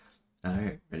All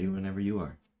right, ready whenever you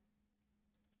are.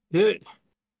 Good.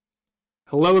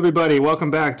 Hello, everybody. Welcome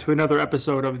back to another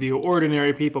episode of the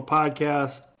Ordinary People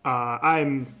podcast.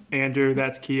 I'm Andrew.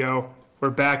 That's Keo. We're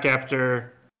back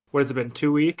after, what has it been,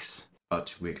 2 weeks? About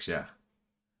 2 weeks, yeah.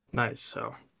 Nice.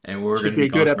 So, And we're should going to be be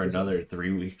a good gone for episode. another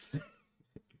 3 weeks.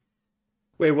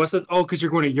 Wait, what's it? Oh, because you're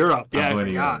going to Europe. I'm Yeah, I going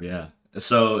to Europe, forgot. yeah.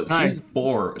 So Nice. season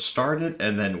 4 started,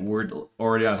 and then we're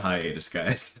already on hiatus,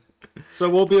 guys. So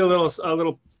we'll be a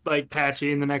little like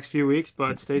patchy in the next few weeks,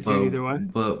 but stay tuned But either way.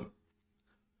 but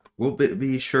we'll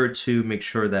be sure to make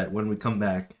sure that when we come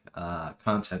back,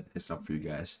 content is up for you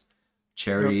guys. Yep.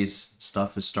 Charities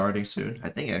stuff is starting soon. I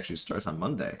think it actually starts on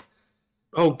Monday.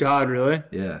 Oh God, really?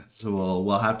 Yeah, so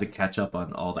we'll have to catch up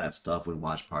on all that stuff with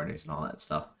watch parties and all that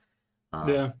stuff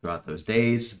Yeah. throughout those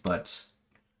days. But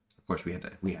of course, we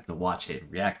have to watch it,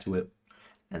 react to it,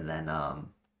 and then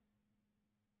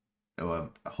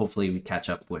hopefully we catch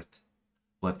up with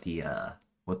what they're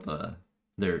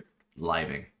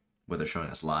living, what they're showing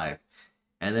us live,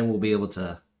 and then we'll be able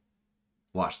to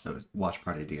watch the watch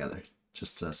party together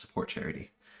just to support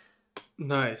charity.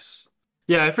 Nice.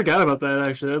 Yeah, I forgot about that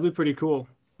actually. That'd be pretty cool.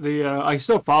 I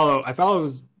still follow. I follow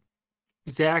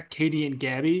Zach, Katie, and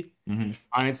Gabby Mm-hmm.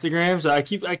 on Instagram, so I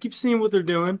keep seeing what they're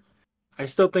doing. I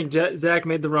still think Zach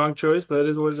made the wrong choice, but it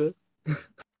is what it is.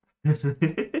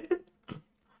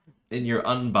 In your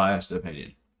unbiased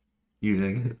opinion, you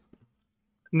think?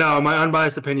 No, my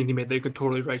unbiased opinion, he made the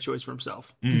totally right choice for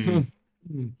himself. Mhm.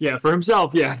 Yeah, for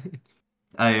himself. Yeah.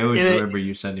 I always In a, remember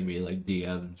you sending me like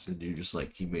DMs, and you're just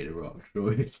like, he made a wrong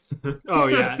choice. oh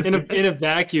yeah, in a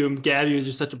vacuum, Gabby was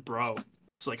just such a bro.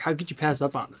 It's like, how could you pass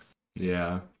up on it?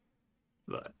 Yeah.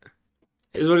 But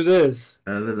it is what it is.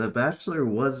 The Bachelor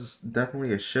was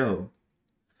definitely a show,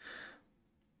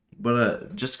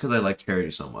 but just because I like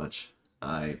charity so much,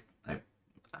 I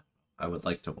I would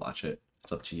like to watch it.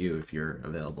 It's up to you if you're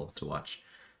available to watch.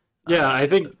 Yeah, I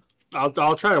think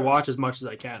I'll try to watch as much as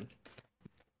I can.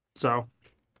 So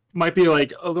might be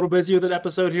like a little busy with an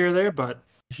episode here or there, but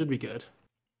it should be good.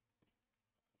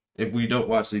 If we don't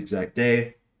watch the exact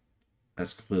day,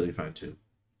 that's completely fine too.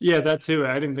 Yeah, that too.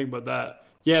 I didn't think about that.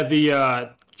 Yeah,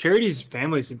 the charities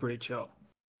family seem pretty chill.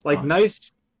 Like Oh.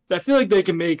 nice. I feel like they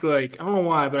can make like I don't know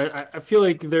why, but I feel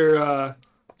like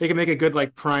they can make a good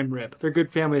like prime rib. They're a good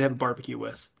family to have a barbecue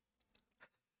with.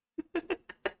 I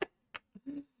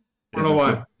don't know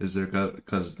why. Is there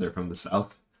because they're from the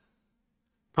south?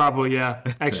 Probably yeah.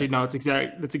 Actually, no. That's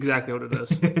exactly what it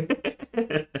is.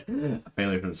 A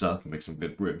family from the south can make some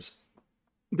good ribs.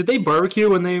 Did they barbecue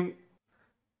when they?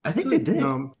 I think they did.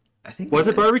 I think Was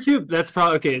they it did. barbecue? That's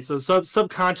probably okay. So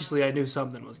subconsciously, I knew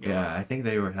something was going Yeah, on. I think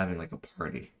they were having like a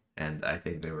party, and I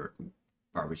think they were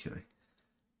barbecuing.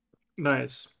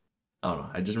 Nice. I don't know.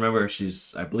 I just remember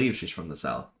I believe she's from the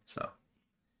south, so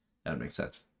that would make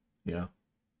sense. You know?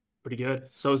 Pretty good.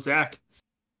 So Zach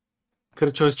could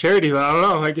have chose charity, but I don't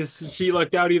know. I guess she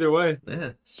lucked out either way.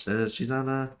 Yeah, she's on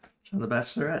The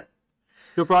Bachelorette.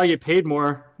 She'll probably get paid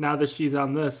more now that she's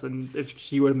on this than if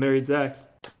she would have married Zach.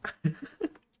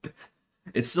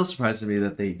 It still surprises me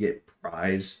that they get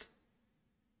prized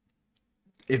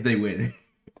if they win.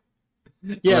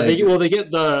 Yeah, Like, they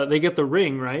get the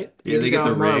ring, right? yeah, they get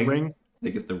the $80,000 ring. They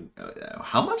get the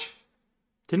how much?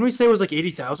 Didn't we say it was like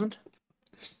 80,000?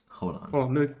 Hold on. Oh,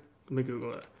 let me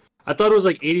Google it. I thought it was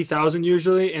like 80,000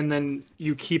 usually, and then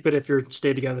you keep it if you're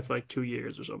stay together for like 2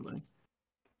 years or something.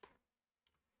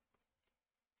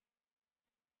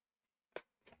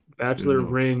 Bachelor No.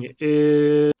 ring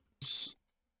is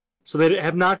so they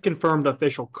have not confirmed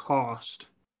official cost,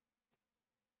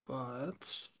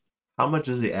 but How much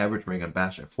is the average ring on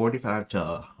Bachelor? 45 to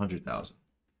 100,000.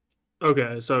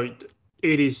 okay, so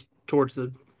 80s towards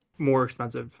the more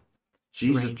expensive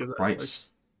Jesus range of that. Christ.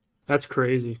 That's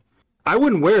crazy. I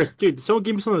wouldn't wear it, dude. Someone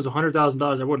gave me something that was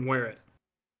 $100,000. I wouldn't wear it.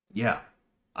 Yeah.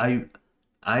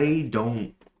 I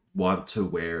don't want to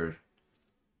wear.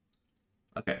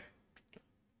 Okay.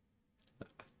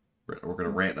 We're gonna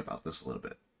rant about this a little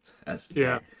bit. As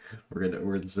Yeah. we're gonna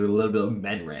do a little bit of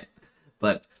men rant.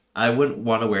 But I wouldn't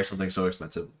want to wear something so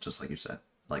expensive, just like you said.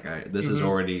 Like this is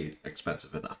already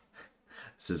expensive enough.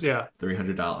 This is Yeah.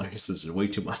 $300. This is way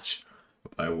too much.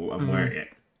 I'm wearing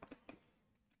it.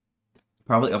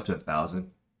 Probably up to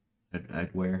 1,000.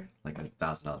 I'd wear like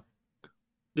 $1,000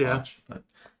 Yeah. watch, but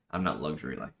I'm not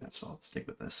luxury like that, so I'll stick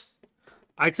with this.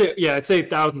 I'd say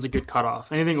 1,000's a good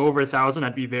cutoff. Anything over 1,000,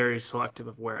 I'd be very selective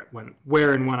of where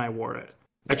and when I wore it.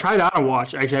 I tried out a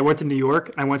watch. Actually, I went to New York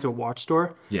and I went to a watch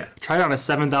store. Yeah. I tried on a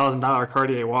 $7,000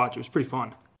 Cartier watch. It was pretty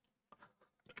fun.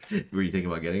 Were you thinking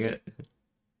about getting it?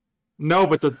 No,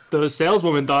 but the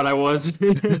saleswoman thought I was.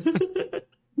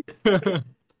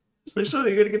 Like, so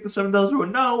you're gonna get the $7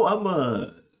 reward? No,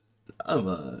 I'm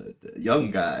a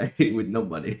young guy with no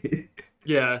money.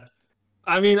 Yeah.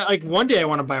 I mean, like one day I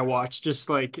want to buy a watch. Just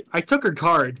like I took her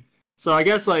card, so I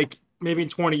guess like maybe in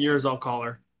 20 years I'll call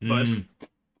her. But Mm,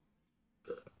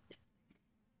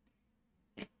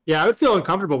 yeah, I would feel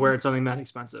uncomfortable wearing something that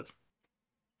expensive,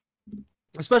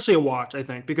 especially a watch. I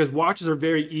think because watches are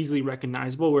very easily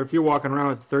recognizable. Where if you're walking around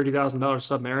with a $30,000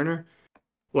 Submariner,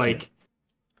 yeah, like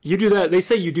you do that, they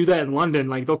say you do that in London,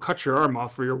 like they'll cut your arm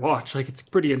off for your watch. Like it's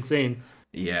pretty insane.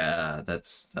 yeah,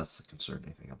 that's the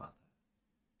concerning thing about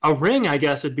A ring, I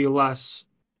guess, would be less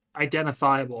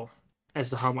identifiable as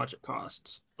to how much it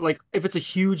costs. Like if it's a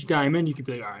huge diamond, you could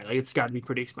be like, all right, like it's got to be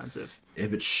pretty expensive. that.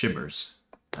 If it shimmers,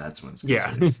 that's when it's Yeah.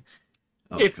 concerning.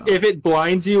 Oh If god. it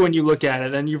blinds you when you look at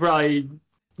it, then you probably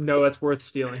know that's worth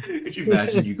stealing. Could you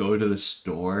imagine you go to the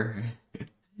store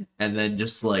and then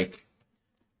just like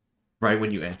right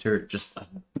when you enter, just a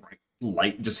bright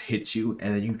light just hits you,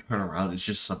 and then you turn around, it's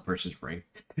just some person's ring.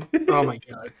 Oh my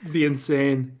god, it'd be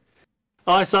insane.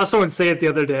 Oh, I saw someone say it the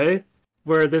other day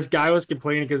where this guy was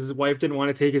complaining because his wife didn't want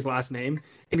to take his last name,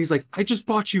 and he's like, "I just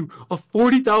bought you a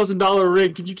 $40,000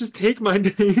 ring. Can you just take my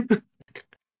name?"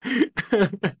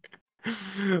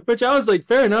 Which I was like,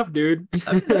 "Fair enough, dude."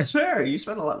 I mean, that's fair. You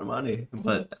spend a lot of money,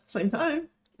 but at the same time,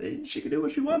 she can do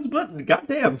what she wants. But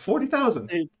goddamn,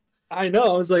 40,000. I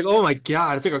know. I was like, "Oh my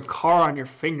god, it's like a car on your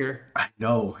finger." I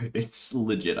know it's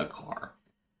legit a car.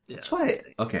 Yeah, That's it's why.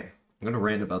 insane. Okay, I'm gonna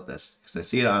rant about this because I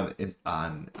see it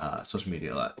on social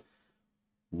media a lot.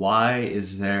 Why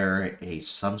is there a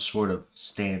some sort of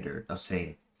standard of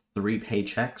saying 3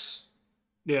 paychecks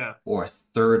Yeah, or a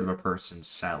third of a person's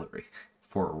salary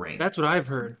for a ring? that's what I've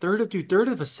heard. Third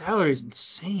of a salary is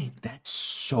insane. That's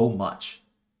so much.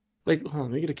 Like, hold on,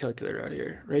 let me get a calculator out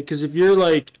here, right? Because if you're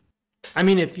like, I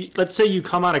mean, if you let's say you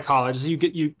come out of college, so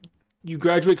you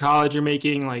graduate college, you're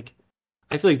making like,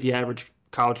 I feel like the average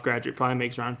college graduate probably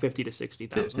makes around 50 to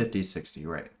 60,000. 50, 60,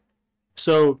 right?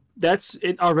 So that's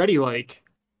it already. Like,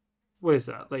 what is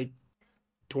that? Like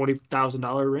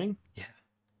 $20,000 ring, Yeah,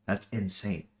 that's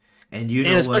insane. And you and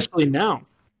know what? especially now,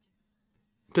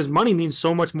 because money means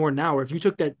so much more now. Or if you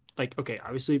took that, like, okay,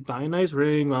 obviously buy a nice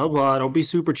ring, blah blah, don't be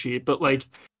super cheap, but like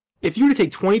if you were to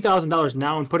take $20,000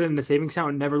 now and put it in a savings account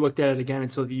and never looked at it again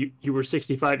until you were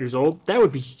 65 years old, that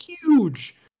would be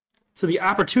huge. So the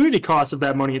opportunity cost of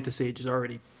that money at this age is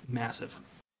already massive.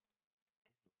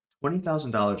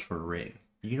 $20,000 for a ring.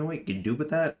 You know what you can do with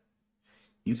that?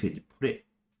 You could put it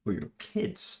for your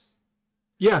kids.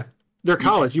 Yeah, they're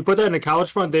college. You put that in a college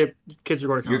fund, they kids are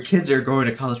going to Your college. kids are going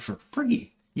to college for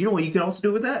free. You know what you can also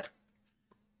do with that?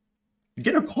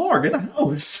 Get a car, get a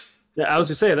house. Yeah, I was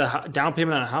gonna say the down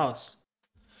payment on a house.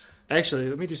 Actually,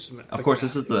 let me do some. Of course,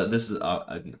 this is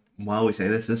while we say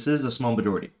this is a small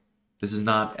majority. This is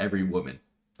not every woman,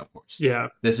 of course. Yeah,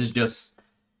 This is just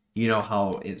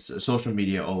how social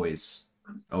media always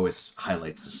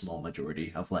highlights the small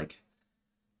majority of like,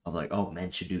 oh,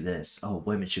 men should do this, oh,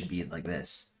 women should be like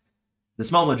this. The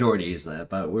small majority is that,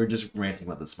 but we're just ranting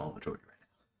about the small majority right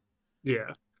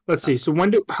yeah. Let's see. So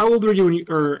how old were you when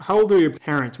or how old were your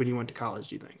parents when you went to college?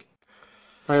 Do you think?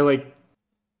 Probably like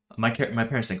now. My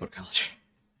parents didn't go to college.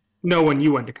 no, when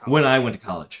you went to college. When I went to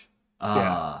college,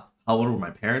 Yeah. how old were my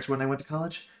parents when I went to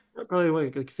college? Probably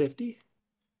like 50.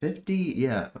 50,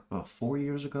 yeah, about 4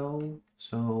 years ago.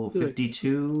 So Really?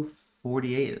 52,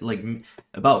 48, like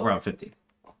about around 50.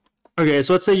 Okay,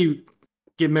 so let's say you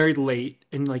get married late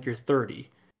and like you're 30.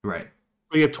 Right.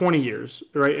 So you have 20 years,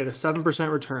 right? At a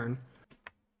 7% return.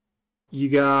 You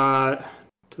got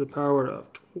to the power of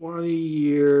 20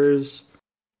 years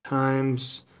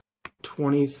times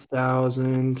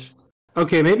 20,000.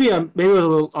 Okay, maybe it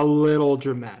was a little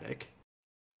dramatic.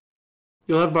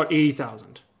 You'll have about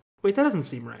 80,000. Wait, that doesn't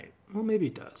seem right. Well, maybe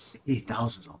it does.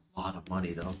 80,000 is a lot of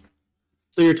money, though.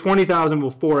 So your 20,000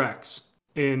 will 4x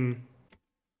in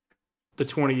the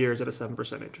 20 years at a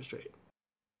 7% interest rate.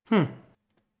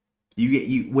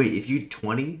 Wait, if you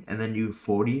 20 and then you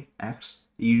 40x,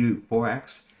 you do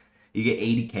 4x, you get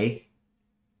 80K.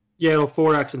 Yeah, it'll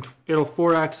 4x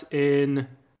in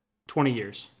 20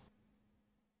 years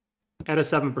at a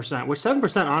 7%, which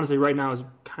 7% honestly right now is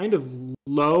kind of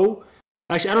low.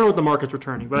 Actually, I don't know what the market's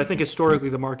returning, but I think historically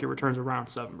the market returns around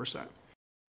 7%.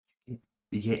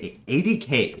 You get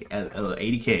 80K,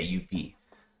 80K UP.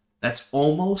 That's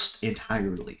almost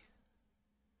entirely.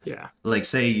 Yeah. Like,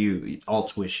 say you all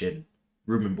tuition,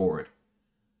 room and board.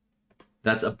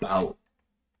 That's about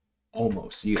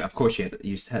almost. Of course,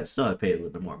 you still have to pay a little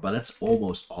bit more, but that's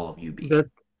almost all of UB.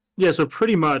 Yeah, so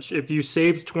pretty much if you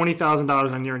saved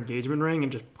 $20,000 on your engagement ring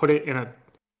and just put it in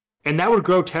and that would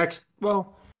grow tax,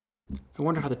 well, I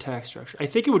wonder how the tax structure. I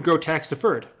think it would grow tax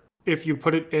deferred if you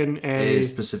put it in It a is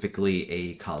specifically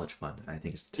a college fund. I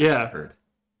think it's tax yeah. deferred.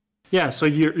 Yeah, so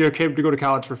you're okay to go to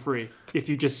college for free if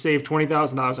you just save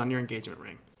 $20,000 on your engagement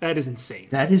ring. That is insane.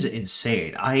 That is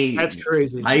insane. That's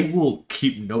crazy. I will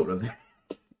keep note of that.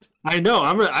 I know.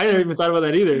 I never even thought about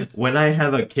that either. When I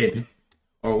have a kid,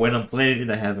 or when I'm planning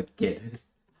to have a kid,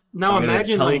 Now I'm gonna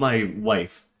imagine tell like my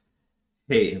wife,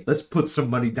 "Hey, let's put some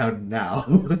money down now."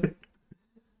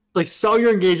 sell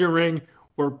your engagement ring.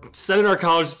 We're sending our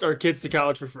kids to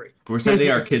college for free. We're sending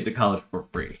our kids to college for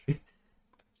free.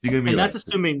 You're gonna be And like, that's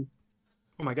assuming.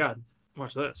 Oh my God!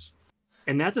 Watch this.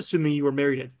 And that's assuming you were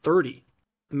married at 30.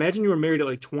 Imagine you were married at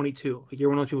like 22. Like you're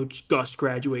one of those people who just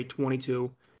graduate 22.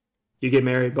 You get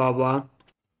married, blah blah.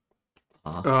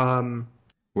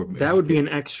 That would be an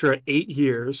extra 8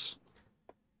 years.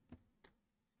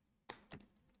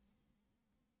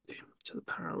 To the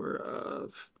power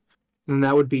of, and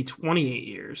that would be 28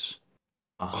 years.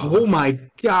 Oh my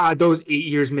God, those 8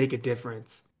 years make a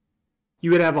difference.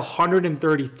 You would have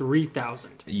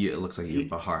 133,000. It looks like you and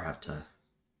Bahar have to.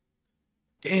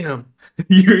 Damn.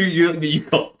 you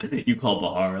call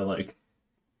Bahar like,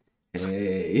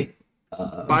 hey.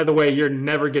 By the way, you're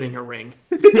never getting a ring.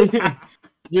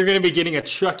 You're gonna be getting a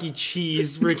Chuck E.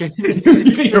 Cheese freaking. You're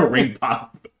getting a ring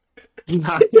pop.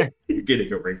 You're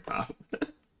getting a ring pop.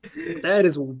 That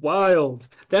is wild.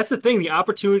 That's the thing. The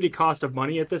opportunity cost of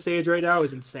money at this age right now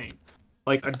is insane.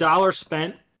 Like $1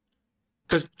 spent,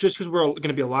 because we're going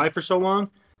to be alive for so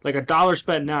long, like $1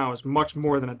 spent now is much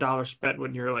more than $1 spent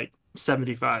when you're like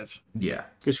 75. Yeah.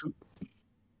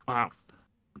 Wow,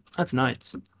 that's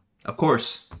nice. Of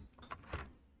course.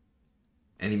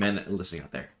 Any men listening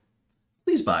out there,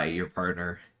 please buy your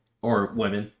partner or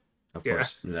women. Of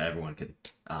course, everyone can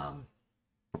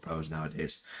propose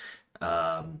nowadays.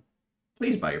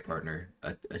 Please buy your partner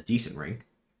a decent ring.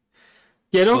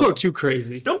 Yeah, don't go too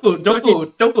crazy. Don't go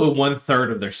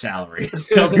 1/3 of their salary.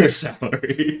 Of your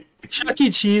salary. Chuck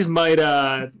E. Cheese might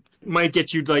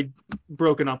get you like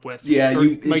broken up with. Yeah,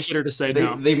 you might get her to say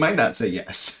no. They might not say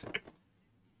yes.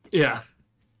 Yeah,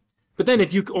 but then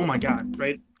if you, oh my God,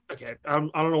 right? Okay, I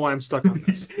don't know why I'm stuck on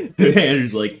this.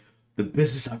 Andrew's like, the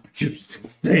business opportunity is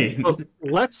insane. Well,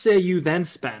 let's say you then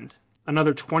spend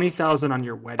another $20,000 on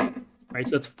your wedding. Right,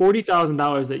 so that's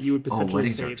 $40,000 that you would potentially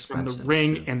save from the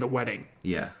ring and the wedding.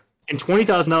 Yeah, and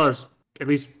 $20,000, at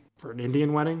least for an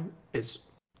Indian wedding, is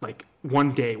like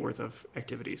 1 day worth of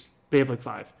activities. They have like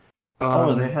 5.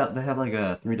 They have like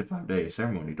a 3 to 5 day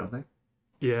ceremony, don't they?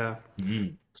 Yeah.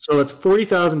 Mm-hmm. So that's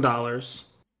 $40,000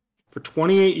 for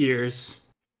 28 years.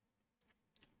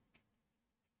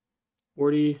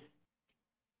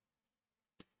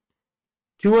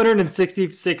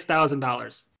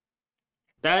 $266,000.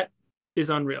 That is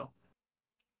unreal.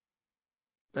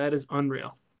 That is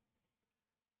unreal.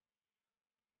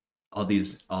 All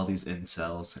these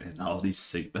incels and all these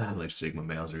Sigma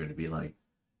males are going to be like,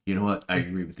 you know what? I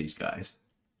agree with these guys,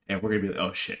 and we're going to be like,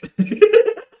 oh shit.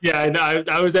 Yeah, I know.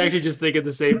 I was actually just thinking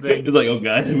the same thing. It's like, oh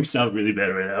god, we sound really bad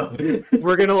right now.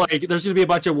 We're gonna there's gonna be a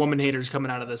bunch of woman haters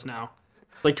coming out of this now.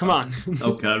 Like, come on.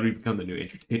 Oh god, we become the new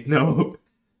entertainment. No.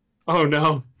 Oh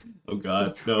no. Oh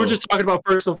god, no. We're just talking about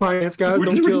personal finance, guys.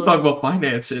 We're just talking about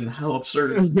finance and how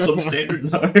absurd some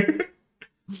standards are.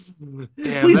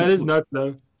 Damn, please, that is nuts,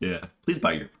 though. Yeah, please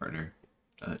buy your partner.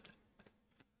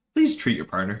 Please treat your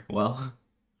partner well.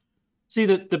 See,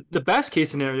 the best case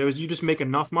scenario is you just make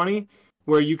enough money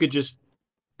where you could just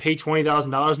pay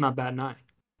 $20,000, not bat an eye.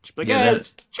 Just be like, yeah,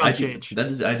 that's chunk change. That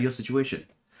is the ideal situation.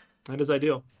 That is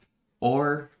ideal.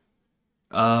 Or,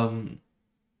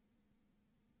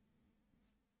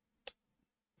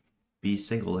 be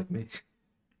single like me.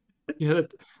 Yeah,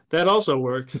 that also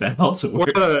works. That also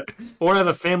works. Or have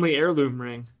a family heirloom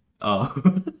ring. Oh,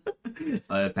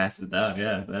 it passes down.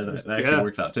 Yeah, that actually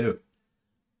works out too.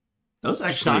 Those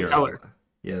actually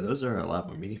those are a lot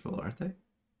more meaningful, aren't they?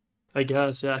 I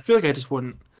guess. Yeah, I feel like I just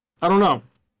wouldn't. I don't know.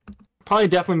 Probably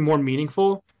definitely more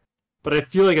meaningful, but I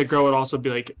feel like a girl would also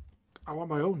be like, I want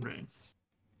my own ring.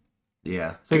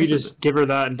 Yeah. Maybe just give her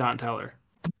that and not tell her.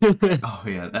 Oh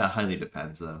yeah, that highly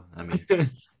depends though. I mean,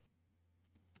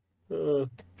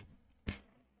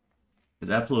 it's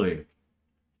absolutely.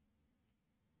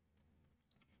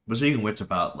 Was speaking which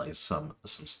about like some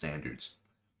standards.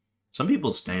 Some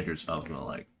people's standards of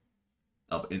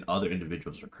in other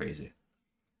individuals are crazy.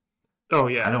 Oh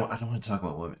yeah. I don't want to talk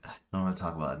about women. I don't want to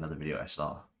talk about another video I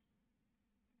saw.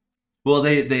 Well,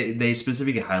 they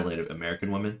specifically highlighted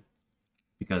American women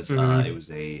because it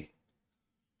was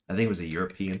I think it was a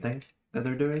European thing that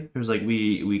they're doing. It was like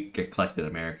we get collected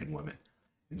American women,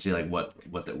 and see like what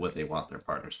they want their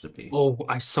partners to be. Oh,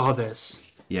 I saw this.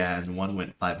 Yeah, and one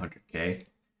went 500K.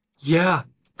 Yeah.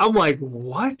 I'm like,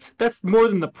 what? That's more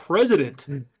than the president.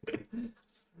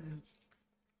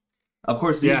 Of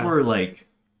course, these Yeah. were like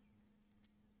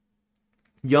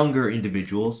younger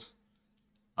individuals.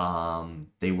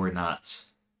 They were not.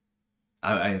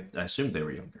 I assumed they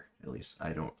were younger. At least I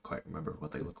don't quite remember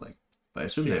what they look like, but I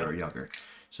assume they Yeah. were younger.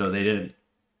 So they didn't,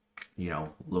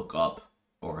 look up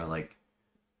or like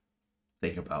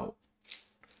think about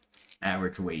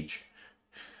average wage.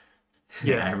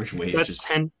 Yeah. Average wage That's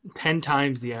is 10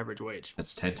 times the average wage.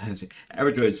 that's 10 times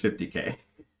average wage is 50K.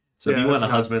 So if Yeah, you that's want a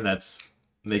nuts. husband that's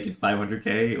making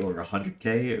 500K or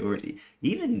 100K or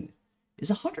even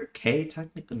is 100K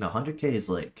technically? No, 100K is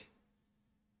like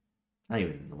not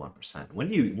even the 1%. When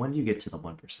do you get to the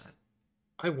 1%?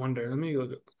 I wonder. Let me look.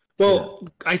 See that? Well,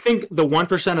 I think the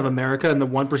 1% of America and the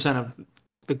 1% of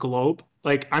the globe,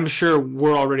 like, I'm sure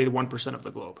we're already the 1% of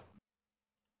the globe.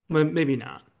 Maybe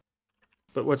not.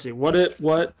 But let's see.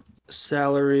 What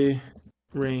salary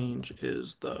range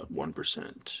is the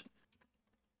 1%?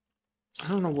 I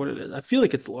don't know what it is. I feel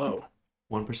like it's low.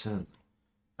 1%.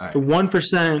 All The right.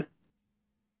 1%,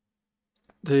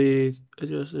 they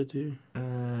adjusted to.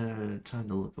 Trying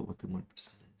to look at what the 1%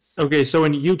 is. Okay, so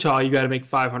in Utah, you got to make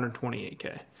 528K.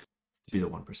 To be the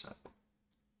 1%.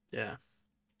 Yeah.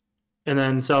 And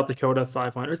then South Dakota,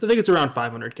 500. I think it's around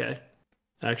 500K,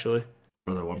 actually.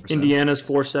 For the 1%. Indiana's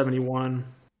 471.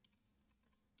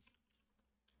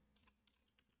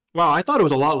 Wow, I thought it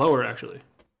was a lot lower, actually.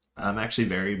 I'm actually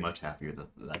very much happier that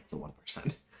that's the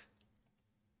 1%.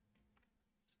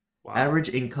 Wow. Average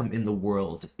income in the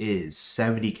world is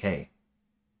 70K.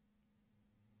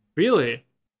 Really?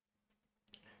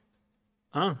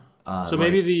 Oh. So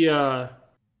maybe I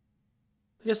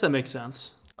guess that makes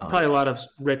sense. Probably a lot of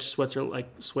rich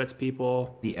Swiss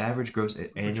people. The average gross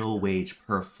annual wage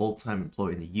per full-time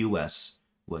employee in the U.S.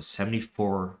 was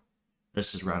 74.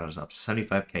 Let's just round it up.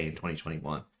 75K in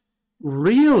 2021.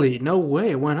 Really? No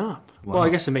way, it went up. Wow. Well, I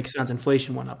guess it makes sense.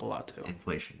 Inflation went up a lot too.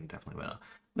 Inflation definitely went up.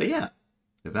 But yeah,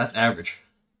 if that's average.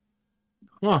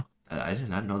 Huh. I did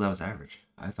not know that was average.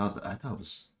 I thought it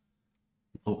was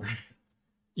lower.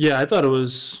 Yeah, I thought it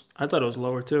was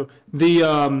lower too.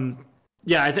 The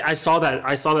yeah, I saw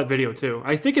that video too.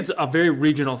 I think it's a very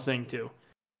regional thing too.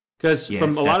 Because Yeah, from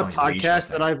it's a lot of definitely a regional podcasts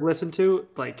that thing. I've listened to,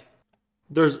 like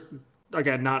there's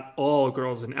again not all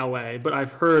girls in LA, but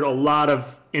I've heard a lot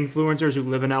of influencers who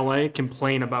live in LA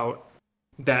complain about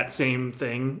that same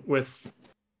thing with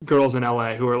girls in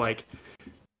LA who are like,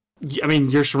 I mean,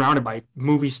 you're surrounded by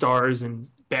movie stars and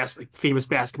famous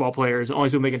basketball players and all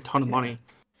these people making a ton of money.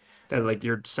 That like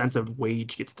your sense of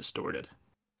wage gets distorted.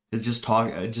 It's just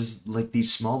just like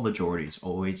these small majorities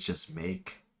always just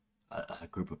make a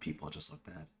group of people just look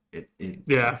bad.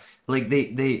 Yeah. Like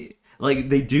they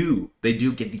do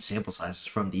get these sample sizes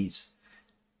from these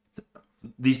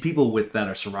people that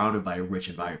are surrounded by a rich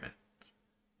environment.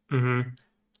 Mm-hmm.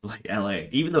 Like LA.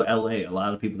 Even though LA,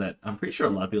 I'm pretty sure a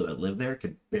lot of people that live there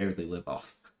could barely live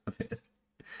off of it.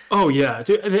 Oh yeah,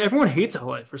 dude, everyone hates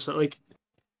LA for so like.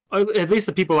 At least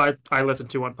the people I listen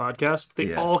to on podcasts,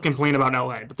 they all complain about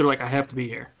LA, but they're like, I have to be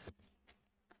here.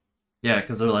 Yeah,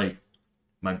 because they're like,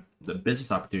 the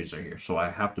business opportunities are here, so I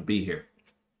have to be here.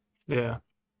 Yeah.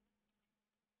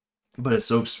 But it's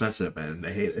so expensive, and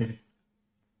they hate it.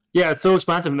 Yeah, it's so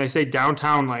expensive, and they say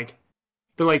downtown, like,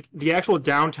 they're like, the actual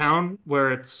downtown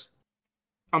where it's,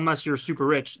 unless you're super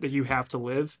rich, that you have to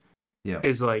live,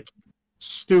 is like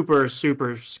super,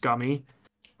 super scummy.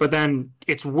 But then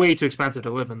it's way too expensive to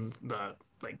live in the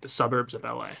suburbs of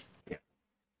LA. Yeah.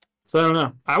 So I don't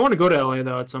know. I want to go to LA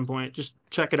though at some point. Just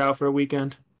check it out for a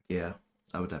weekend. Yeah,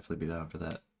 I would definitely be down for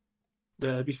that.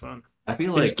 Yeah, it'd be fun. I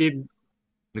feel like.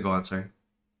 Go on, sorry.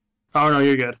 Oh no,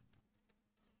 you're good.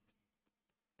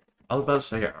 I was about to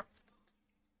say,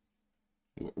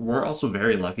 we're also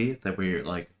very lucky that we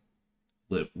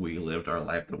lived our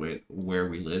life the way where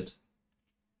we lived.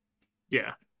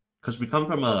 Yeah. Because we come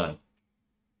from an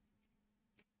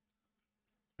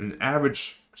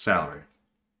average salary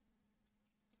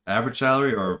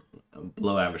or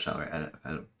below average salary.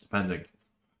 Depending.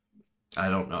 I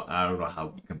don't know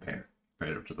how we compare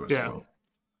compared to the rest of the world.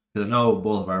 Because I know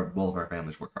both of our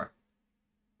families work hard.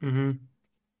 Mm-hmm.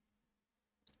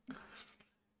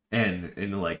 And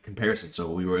in like comparison,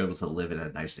 so we were able to live in a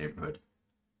nice neighborhood,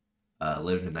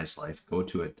 live in a nice life, go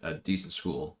to a decent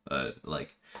school,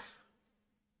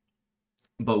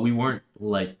 but we weren't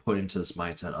like put into this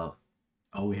mindset of,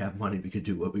 oh, we have money, we could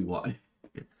do what we want.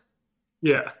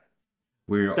 Yeah.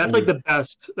 That's like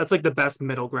the best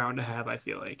middle ground to have, I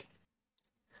feel like.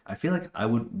 I feel like I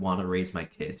would want to raise my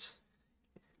kids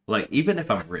like even if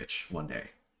I'm rich one day,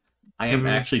 I am Mhm.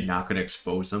 actually not going to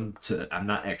expose them to. I'm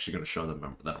not actually going to show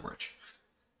them that I'm rich.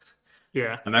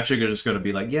 Yeah, I'm actually just going to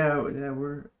be like, yeah,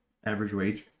 we're average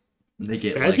wage. And they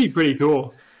get that'd be like pretty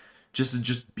cool.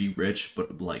 just be rich,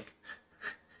 but like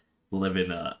live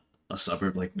in a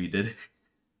suburb like we did.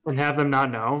 And have them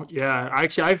not know. Yeah,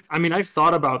 I've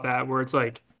thought about that where it's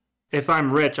like, if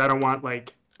I'm rich, I don't want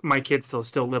like my kids to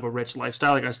still live a rich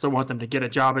lifestyle. Like I still want them to get a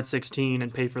job at 16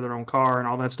 and pay for their own car and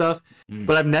all that stuff. Mm.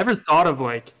 But I've never thought of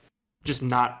like just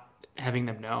not having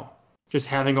them know, just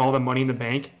having all the money in the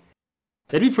bank.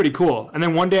 That'd be pretty cool. And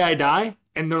then one day I die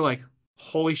and they're like,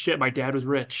 "Holy shit, my dad was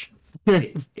rich."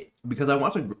 Because I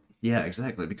want to. Yeah,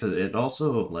 exactly. Because it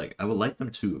also like I would like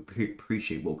them to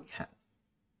appreciate what we have.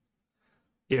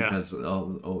 Yeah. Because we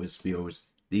always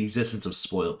the existence of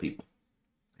spoiled people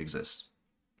exists.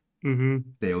 Mm-hmm.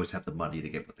 They always have the money to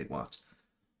get what they want.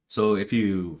 So if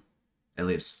you, at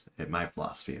least in my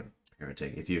philosophy of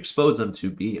parenting, if you expose them to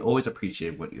be always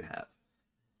appreciate what you have,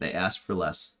 they ask for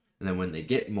less, and then when they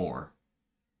get more,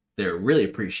 they're really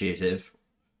appreciative,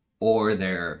 or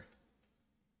they're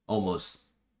almost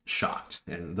shocked,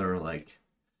 and they're like,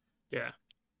 Yeah.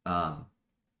 um,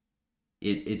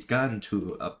 it's gotten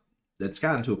to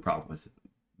a problem with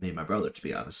me and my brother, to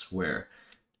be honest, where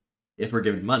if we're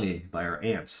given money by our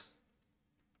aunts,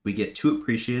 we get too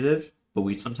appreciative, but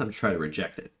we sometimes try to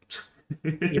reject it.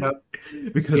 Yep.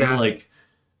 Because Yeah. we're like,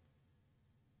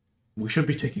 we shouldn't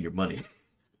be taking your money.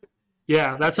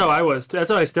 Yeah, that's how I was. That's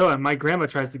how I still am. My grandma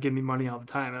tries to give me money all the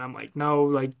time, and I'm like, no,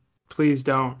 like, please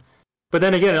don't. But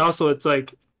then again, also, it's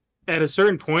like, at a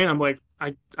certain point, I'm like,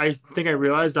 I think I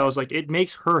realized I was like, it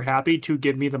makes her happy to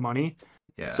give me the money.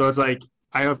 Yeah. So it's like,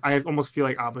 I almost feel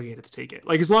like obligated to take it.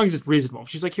 Like, as long as it's reasonable. If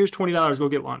she's like, here's $20, go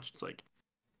get lunch. It's like,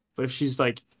 but if she's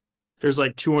like, there's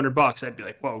like $200, I'd be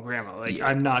like, whoa, grandma, like, Yeah.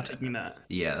 I'm not taking that.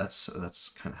 Yeah, that's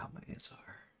kind of how my aunts are.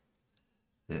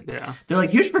 Yeah. They're like,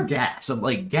 here's for gas. I'm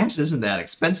like, gas isn't that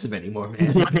expensive anymore,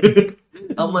 man.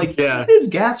 I'm like, Yeah. it's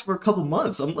gas for a couple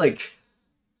months. I'm like,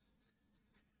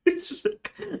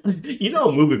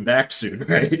 I'm moving back soon,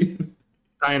 right?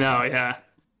 I know, yeah.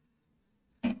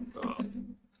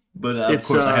 But of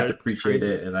course, I have to It's appreciate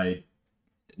crazy. it, and I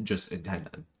just intend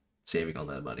on saving all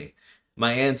that money.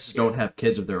 My aunts don't have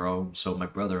kids of their own, so my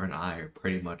brother and I are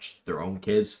pretty much their own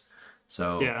kids.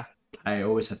 So Yeah. I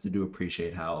always have to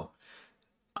appreciate how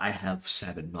I have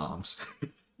 7 moms.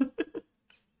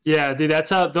 Yeah, dude,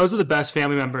 those are the best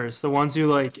family members. The ones who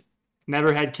like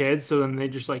never had kids, so then they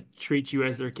just like treat you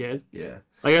as their kid. Yeah.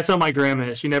 Like that's how my grandma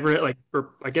is. She never like, or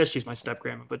I guess she's my step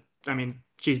grandma, but I mean,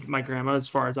 she's my grandma as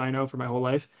far as I know for my whole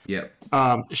life. Yeah.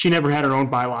 She never had her own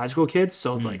biological kids,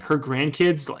 so it's Mm. like her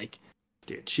grandkids, like,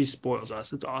 dude, she spoils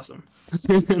us. It's awesome.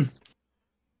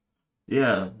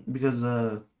 Yeah, because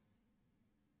a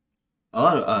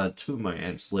lot of 2 of my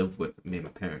aunts live with me and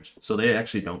my parents, so they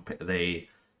actually don't pay. They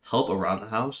help around the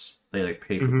house. They like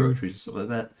pay for Mhm. groceries and stuff like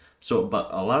that. So, but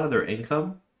a lot of their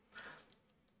income,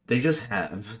 they just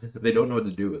have. They don't know what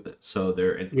to do with it. So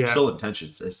their Yeah. sole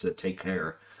intentions is to take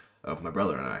care of my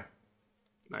brother and I.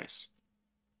 Nice.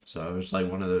 So it was like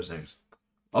one of those things.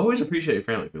 Always appreciate your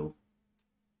family, people,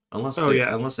 unless Oh,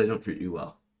 yeah. unless they don't treat you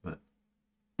well. But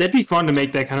That'd be fun to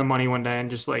make that kind of money one day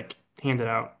and just like hand it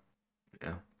out.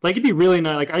 yeah, Like it'd be really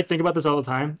nice. Like I think about this all the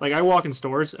time. Like I walk in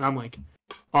stores and I'm like,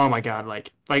 oh my god,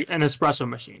 like an espresso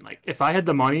machine. Like if I had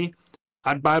the money,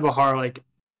 I'd buy Bahar like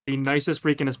the nicest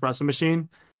freaking espresso machine.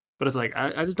 But it's like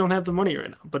I just don't have the money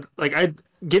right now. But like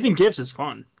giving gifts is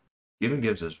fun. giving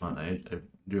gifts is fun. I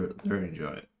do very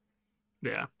enjoy it.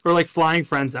 Yeah. Or like flying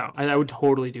friends out. I would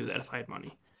totally do that if I had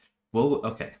money. Well,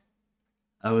 okay.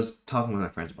 I was talking with my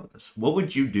friends about this. What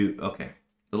would you do? Okay,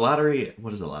 the lottery.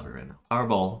 What is the lottery right now?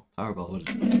 Powerball. Powerball. What is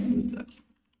it? What is that?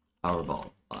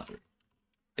 Powerball lottery.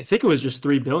 I think it was just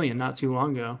 3 billion not too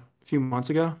long ago. A few months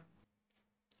ago.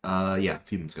 Yeah, a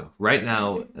few minutes ago. Right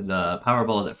now, the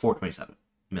Powerball is at 427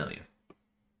 million.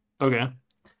 Okay.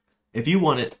 If you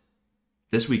won it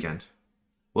this weekend,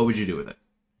 what would you do with it?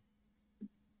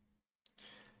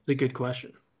 It's a good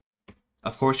question.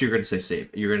 Of course, you're going to say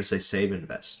save. You're going to say save and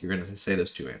invest. You're going to say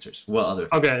those 2 answers. What other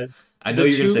things? Okay. I know The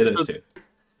you're going to say two- those 2.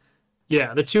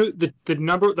 Yeah,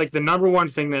 the number one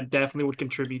thing that definitely would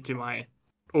contribute to my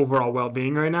overall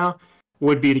well-being right now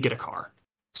would be to get a car.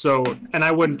 So, and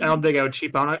I don't think I would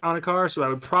cheap out on a car, so I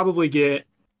would probably get,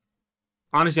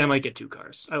 honestly, I might get 2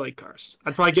 cars. I like cars.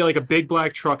 I'd probably get like a big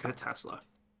black truck and a Tesla.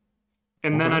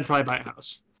 And then Okay. I'd probably buy a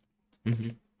house. Mm-hmm.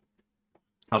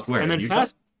 House where? And then Utah?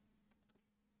 fast,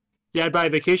 yeah, I'd buy a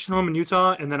vacation home in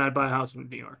Utah, and then I'd buy a house in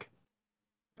New York.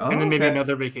 Oh, And then maybe okay.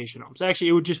 another vacation home. So actually,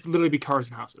 it would just literally be cars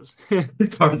and houses.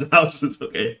 Cars and houses.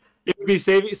 Okay. It You'd be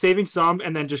saving some,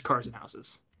 and then just cars and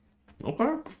houses.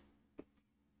 Okay.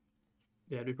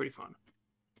 Yeah, it'd be pretty fun.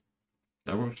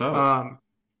 That works out.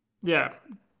 Yeah,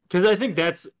 because I think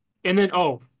that's, and then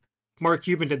Mark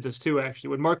Cuban did this too. Actually,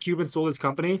 when Mark Cuban sold his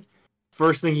company,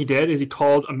 first thing he did is he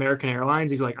called American Airlines.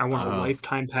 He's like, I want a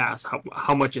lifetime pass.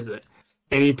 How much is it?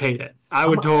 And he paid it. I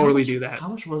would totally do that. How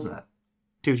much was that?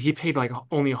 Dude, he paid like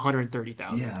only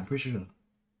 130,000. Yeah, I'm pretty sure.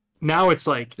 Now it's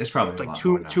like It's probably like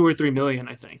two or 3 million,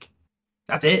 I think.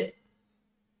 That's it.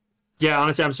 Yeah,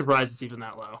 honestly, I'm surprised it's even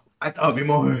that low. I thought it'd be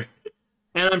more.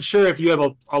 And I'm sure if you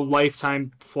have a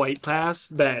lifetime flight pass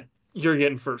that you're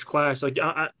getting first class, like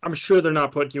I'm sure they're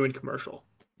not putting you in commercial.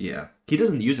 Yeah, he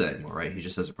doesn't use that anymore, right? He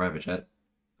just has a private jet.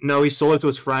 No, he sold it to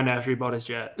his friend after he bought his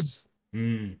jet.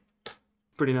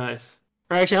 Pretty nice.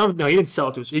 Or actually, I don't know. He didn't sell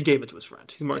it to us. He gave it to his friend.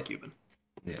 He's Mark Cuban.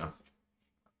 Yeah.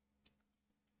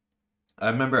 I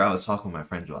remember I was talking with my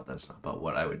friends about this, about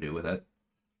what I would do with it.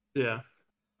 Yeah.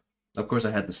 Of course,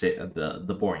 I had to say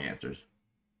the boring answers.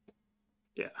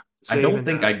 Yeah. I don't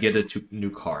think I'd get a new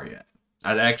car yet.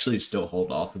 I'd actually still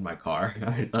hold off in my car.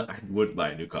 I wouldn't buy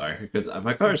a new car because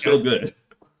my car is still good.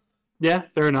 Yeah,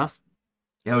 fair enough.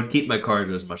 Yeah, I would keep my car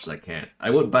as much as I can. I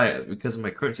wouldn't buy it because of my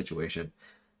current situation,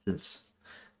 since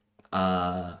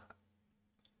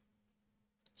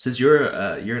you're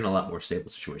in a lot more stable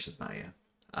situation than I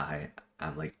am.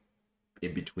 I'm like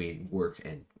in between work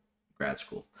and grad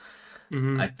school.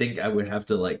 Mm-hmm. I think I would have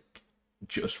to like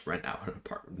just rent out an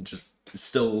apartment, just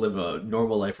still live a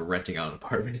normal life of renting out an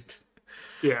apartment.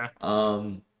 Yeah.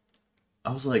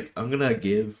 I was like, I'm gonna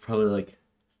give probably like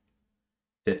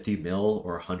 50 mil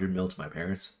or 100 mil to my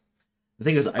parents. The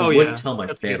thing is, I wouldn't tell my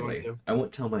family. I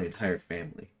wouldn't tell my entire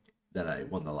family that I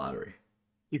won the lottery.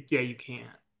 You can't.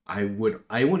 I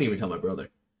wouldn't even tell my brother.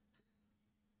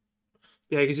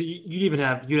 Yeah, because you'd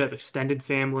have extended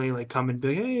family like come and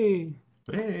be,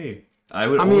 hey. I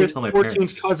would I'm only your tell my 14th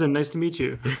parents. cousin. Nice to meet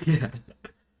you. Yeah.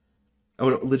 I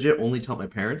would legit only tell my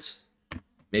parents,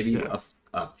 maybe a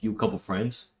couple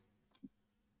friends,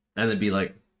 and then be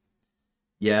like,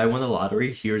 "Yeah, I won the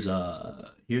lottery. Here's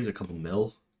a couple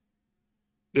mil."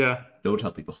 Yeah. Don't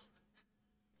tell people.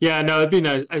 Yeah, no, it'd be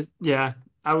nice.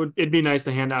 I would. It'd be nice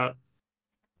to hand out,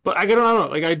 but I don't know.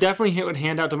 Like, I definitely would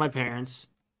hand out to my parents.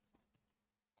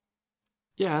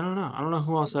 Yeah, I don't know. I don't know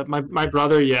who else. My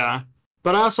brother, yeah.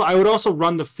 But I would also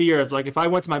run the fear of like if I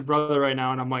went to my brother right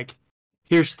now and I'm like,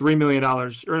 here's $3 million,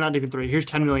 or not even three, here's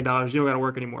 $10 million. You don't got to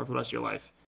work anymore for the rest of your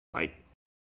life. Like,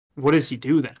 what does he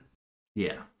do then?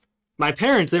 Yeah. My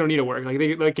parents, they don't need to work. Like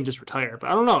they can just retire. But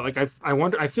I don't know. Like I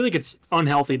wonder. I feel like it's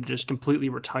unhealthy to just completely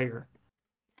retire.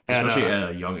 Especially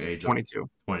at a young age. 22.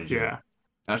 22. Yeah.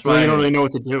 That's why why you don't really know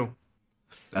what to do.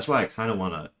 That's why I kind of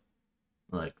want to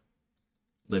like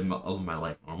live my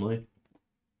life normally.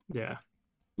 Yeah.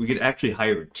 We could actually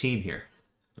hire a team here.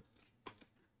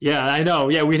 Yeah, I know.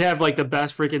 Yeah, we'd have like the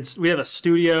best freaking. We have a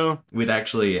studio. We'd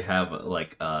actually have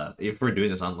like if we're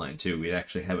doing this online too, we'd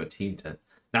actually have a team to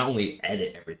not only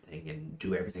edit everything and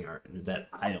do everything that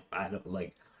I don't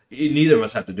like. Neither of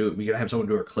us have to do it. We could have someone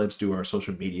do our clips, do our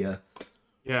social media.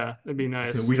 Yeah, that'd be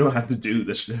nice. We don't have to do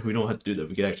this. We don't have to do that.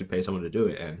 We could actually pay someone to do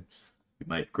it, and we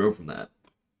might grow from that.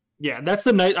 Yeah, that's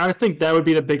the night. I think that would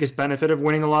be the biggest benefit of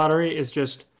winning the lottery is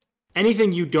just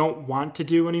anything you don't want to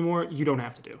do anymore, you don't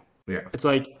have to do. Yeah. It's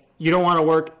like you don't want to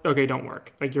work, okay, don't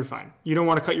work. Like you're fine. You don't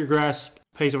want to cut your grass,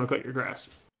 pay someone to cut your grass.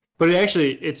 But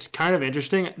it's kind of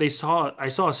interesting. I saw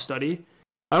a study.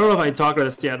 I don't know if I talked about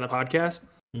this yet in the podcast,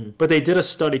 but they did a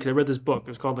study because I read this book. It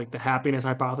was called like the Happiness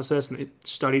Hypothesis, and they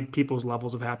studied people's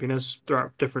levels of happiness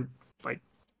throughout different like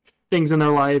things in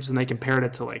their lives, and they compared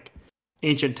it to like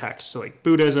ancient texts, so like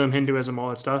Buddhism, Hinduism, all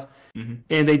that stuff. Mm-hmm.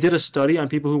 And they did a study on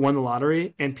people who won the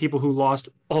lottery and people who lost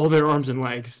all their arms and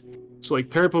legs. So like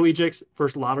paraplegics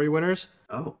versus lottery winners.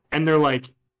 Oh. And they're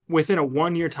like within a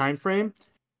 1 year time frame,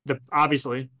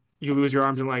 obviously you lose your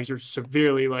arms and legs, you're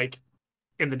severely like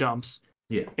in the dumps.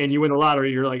 Yeah. And you win the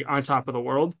lottery, you're like on top of the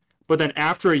world. But then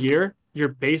after a year, your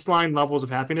baseline levels of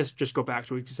happiness just go back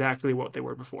to exactly what they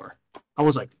were before. I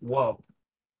was like, whoa.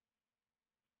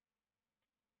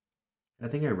 I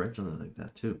think I read something like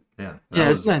that too. Yeah. Yeah,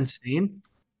 isn't that insane?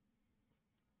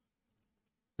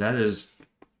 That is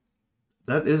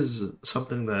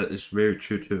something that is very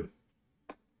true too.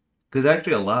 Because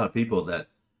actually, a lot of people that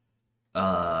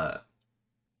I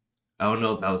don't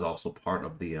know if that was also part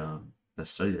of the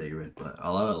study that you read, but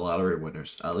a lot of lottery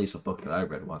winners, at least a book that I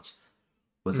read once,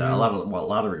 was that a lot of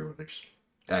lottery winners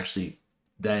actually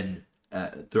then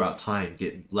throughout time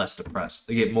get less depressed.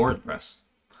 They get more depressed.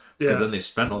 Because then they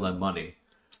spend all that money,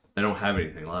 they don't have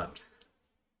anything left.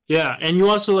 Yeah, and you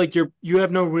also like you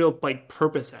have no real like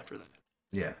purpose after that.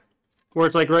 Yeah, Where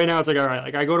it's like right now, it's like all right,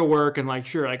 like I go to work and like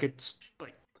sure, like it's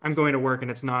like I'm going to work and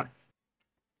it's not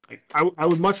like I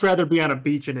would much rather be on a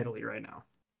beach in Italy right now,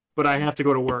 but I have to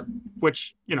go to work,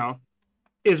 which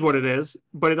is what it is.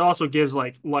 But it also gives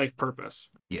like life purpose.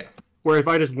 Yeah. Where if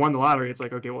I just won the lottery, it's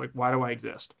like okay, well, like why do I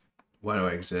exist? Why do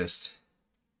I exist?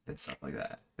 And stuff like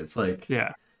that. It's like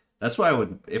Yeah, that's why I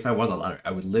would, if I won the lottery,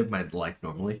 I would live my life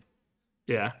normally.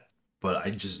 yeah.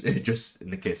 But just in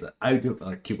the case that I do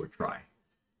like keyword try,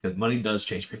 because money does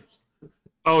change people.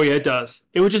 Oh yeah, it does.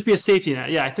 It would just be a safety net.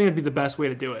 Yeah, I think it'd be the best way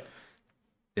to do it.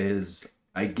 Is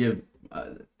I give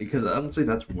because honestly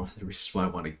that's one of the reasons why I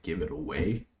want to give it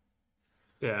away.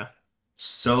 Yeah.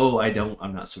 So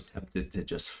I'm not so tempted to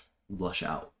just flush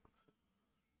out.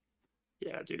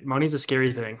 Yeah, dude. Money's a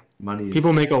scary thing. Money is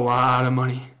People make a lot of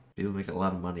money. People make a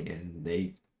lot of money and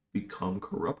they become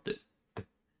corrupted.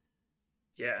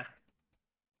 Yeah.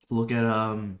 Look at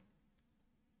I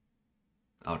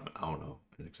don't know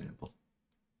an example.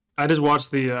 I just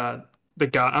watched the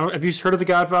God. Have you heard of The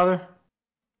Godfather?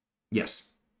 Yes.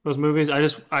 Those movies.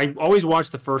 I always watch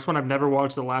the first one. I've never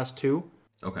watched the last two.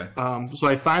 Okay. So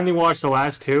I finally watched the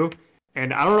last two,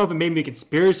 and I don't know if it made me a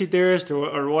conspiracy theorist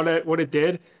or what it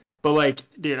did, but like,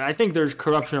 dude, I think there's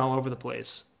corruption all over the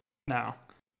place now.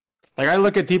 Like I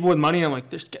look at people with money, and I'm like,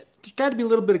 there's got to be a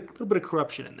little bit of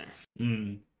corruption in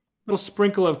there, little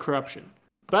sprinkle of corruption.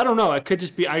 But I don't know. I could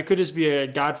just be a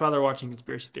Godfather watching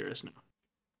conspiracy theorist now.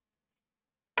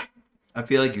 I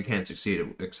feel like you can't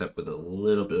succeed except with a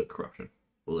little bit of corruption.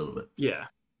 A little bit. Yeah.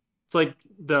 It's like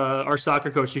our soccer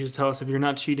coach used to tell us, if you're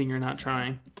not cheating, you're not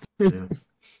trying. Yeah.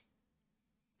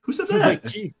 Who said that? Like,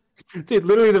 jeez. Dude,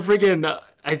 literally the freaking,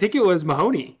 I think it was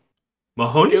Mahoney.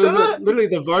 Mahoney It said was that? literally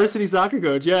the varsity soccer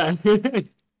coach, yeah.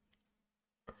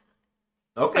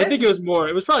 Okay. I think it was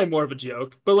probably more of a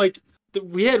joke. But like,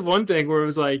 we had one thing where it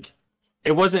was like,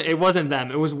 it wasn't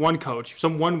them. It was one coach,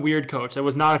 one weird coach that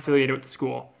was not affiliated with the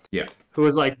school. Yeah. Who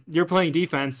was like, you're playing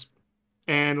defense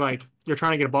and like you're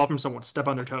trying to get a ball from someone, step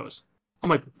on their toes. I'm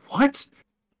like, what?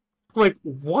 I'm like,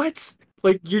 what?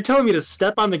 Like you're telling me to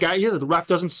step on the guy? Yes, the ref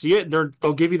doesn't see it.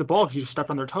 They'll give you the ball because you just stepped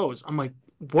on their toes. I'm like,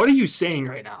 what are you saying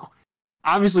right now?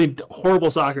 Obviously, horrible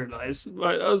soccer advice.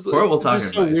 But I was Horrible soccer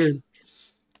so advice. weird.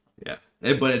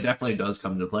 Yeah, but it definitely does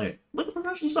come into play. Look at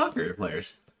professional soccer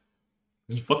players.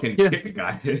 Just fucking Yeah. kick a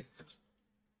guy.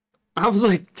 I was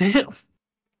like, damn.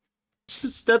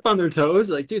 Just step on their toes.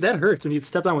 Like, dude, that hurts when you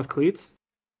step on with cleats.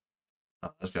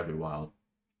 Oh, that's gotta be wild.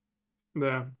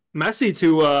 Yeah. Messi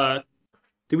to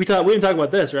we didn't talk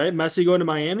about this, right? Messi going to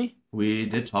Miami? We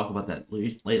did talk about that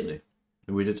lately.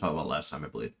 We did talk about it last time, I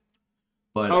believe.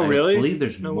 But Oh, really? I believe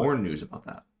there's No more way. news about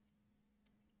that.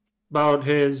 About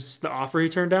the offer he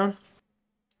turned down?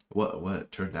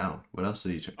 What turned down? What else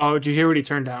did he turn? Oh, did you hear what he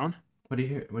turned down? What did you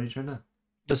hear? What did he turn down?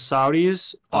 The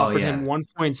Saudis Oh, offered yeah. him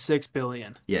 1.6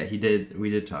 billion. Yeah, he did. We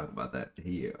did talk about that.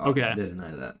 He Okay. did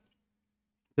deny that.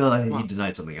 No, like, Wow. he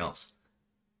denied something else.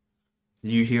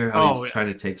 Did you hear how Oh, he's yeah. trying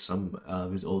to take some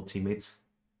of his old teammates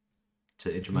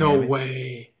to Inter No Miami?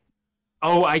 way.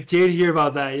 Oh, I did hear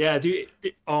about that. Yeah, dude.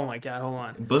 Oh my god, hold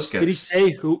on. Busquets. Did he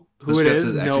say who Busquets it is?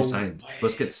 is actually No signed. way.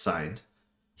 Busquets signed.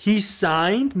 He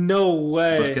signed? No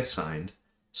way. Busquets signed.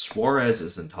 Suarez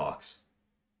is in talks.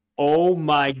 Oh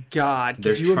my god.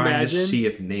 They're Could you trying imagine? to see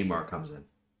if Neymar comes in.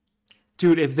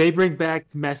 Dude, if they bring back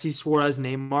Messi, Suarez,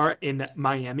 Neymar in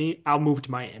Miami, I'll move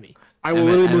to Miami. I will M-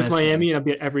 literally move to MSN. Miami and I'll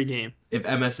be at every game. If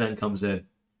MSN comes in.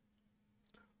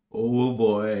 Oh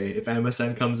boy. If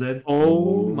MSN comes in.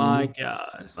 Oh my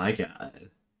god. My god.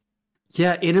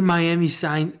 Yeah, in Miami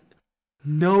signed.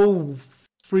 No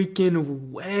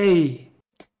freaking way.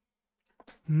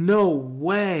 No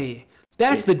way.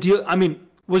 That's the deal. I mean,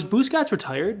 was Busquets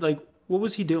retired? Like, what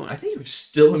was he doing? I think he was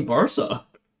still in Barca.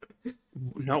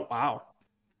 No, wow.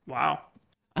 Wow.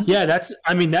 Yeah, that's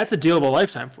the deal of a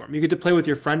lifetime for him. You get to play with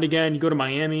your friend again, you go to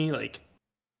Miami, like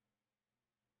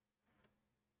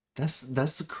That's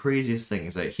the craziest thing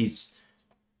is that he's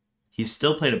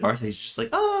still playing at Barca. He's just like,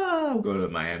 I'll go to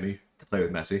Miami to play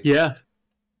with Messi. yeah.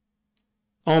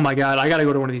 Oh my god, I gotta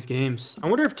go to one of these games. I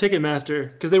wonder if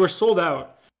Ticketmaster, because they were sold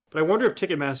out, but I wonder if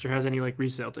Ticketmaster has any like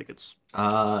resale tickets.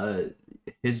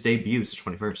 His debut is the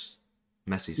 21st.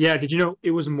 Messi's. Yeah, did you know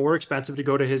it was more expensive to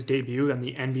go to his debut than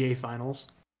the NBA Finals?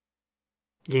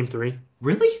 Game 3.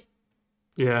 Really?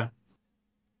 Yeah.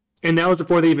 And that was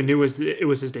before they even knew it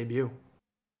was his debut.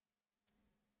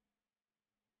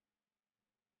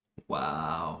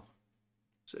 Wow.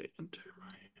 Say Inter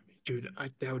Miami. Dude,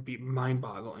 that would be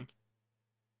mind-boggling.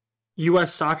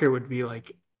 US soccer would be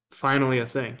like finally a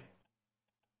thing.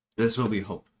 This is what we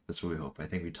hope. That's what we hope. I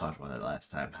think we talked about that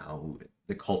last time, how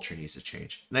the culture needs to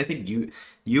change. And I think you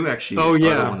actually Oh are the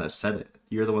yeah, one that said it.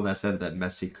 You're the one that said that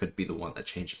Messi could be the one that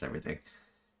changes everything,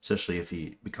 especially if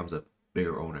he becomes a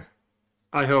bigger owner.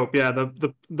 I hope. Yeah,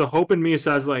 the hope in me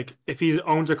says like if he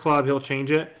owns a club, he'll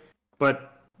change it.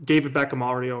 But David Beckham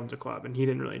already owns a club, and he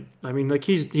didn't really. I mean, like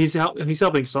he's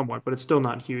helping somewhat, but it's still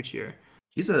not huge here.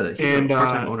 He's a And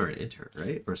part-time owner at Inter,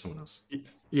 right? Or someone else.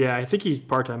 yeah, I think he's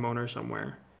part-time owner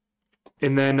somewhere.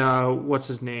 And then what's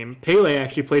his name? Pele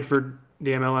actually played for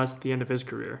the MLS at the end of his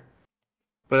career,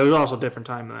 but it was also a different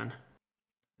time then.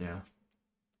 Yeah.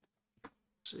 Let's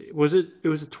see, was it? It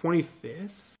was the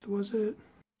 25th. Was it?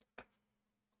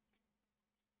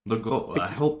 The goal. I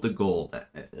hope the goal that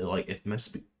like if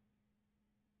Messi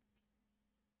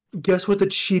Guess what the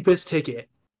cheapest ticket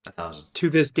 1,000, to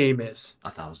this game is?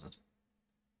 1,000.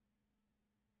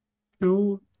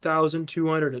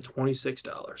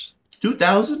 $2,226.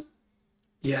 2,000?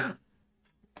 Yeah,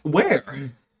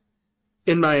 Where?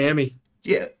 in Miami.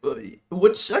 Yeah.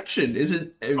 What section is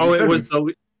it? Oh,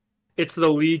 it's the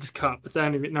League's Cup. It's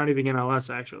not even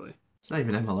MLS actually. It's not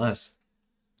even MLS.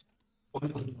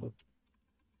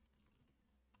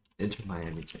 Inter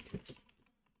Miami tickets.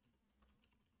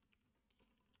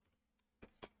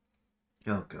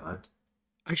 Oh God.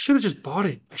 I should have just bought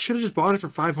it. I should have just bought it for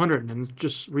 500 and then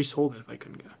just resold it if I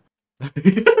couldn't go.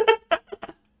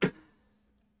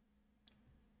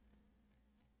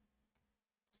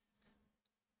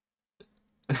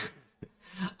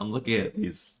 I'm looking at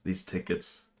these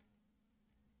tickets.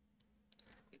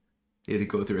 You had to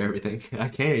go through everything. You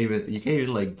can't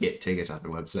even like get tickets off the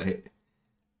website.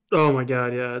 Oh my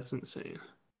god, yeah, it's insane.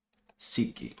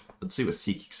 SeatGeek. Let's see what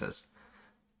SeatGeek says.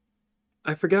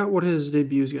 I forgot what his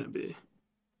debut is going to be.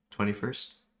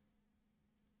 21st?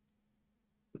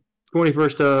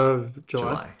 21st of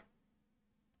July.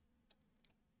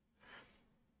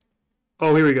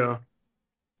 Oh, here we go.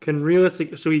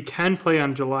 So he can play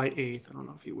on July 8th. I don't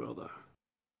know if he will though.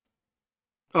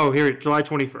 Oh, here, July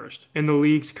 21st. In the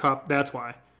League's Cup, that's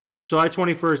why. July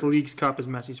 21st, League's Cup is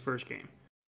Messi's first game.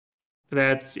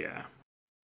 That's, yeah.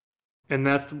 And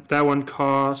that one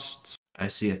costs... I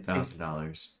see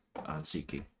 $1,000 on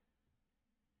SeatGeek.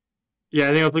 Yeah, I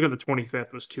think I was looking at the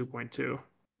 25th was 2.2.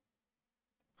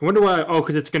 I wonder why. Oh,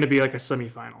 because it's going to be like a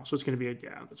semifinal. So it's going to be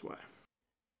yeah, that's why.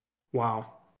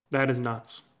 Wow. That is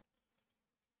nuts.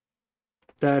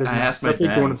 That is nuts. Asked my That's like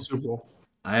dad. going to the Super Bowl.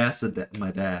 I asked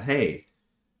my dad, hey,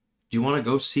 do you want to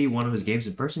go see one of his games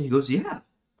in person? He goes, yeah.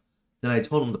 Then I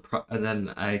told him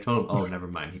oh, never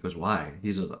mind. He goes, why?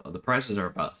 He's the prices are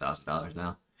about $1,000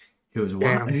 now. He goes,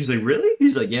 why? Damn. He's like, really?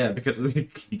 He's like, yeah, because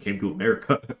he came to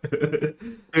America.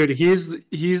 Dude, he's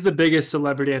the biggest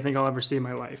celebrity I think I'll ever see in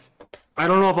my life. I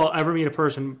don't know if I'll ever meet a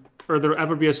person or there'll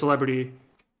ever be a celebrity,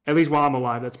 at least while I'm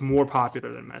alive, that's more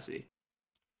popular than Messi.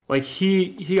 Like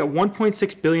he got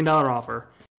 $1.6 billion offer.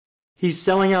 He's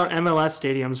selling out MLS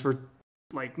stadiums for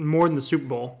like more than the Super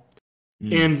Bowl.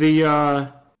 And the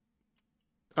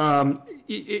I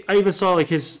even saw like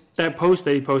that post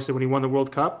that he posted when he won the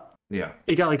World Cup. Yeah.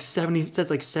 It got like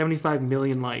 75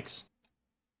 million likes.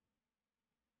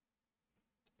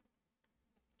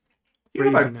 You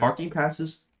know, buy Crazy, man. parking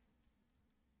passes?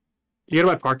 You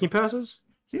gotta buy parking passes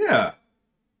Yeah.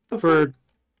 for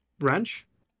Wrench?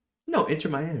 No, Inter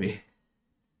Miami.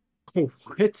 Oh,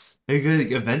 what? They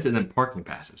get event and then parking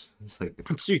passes. It's like,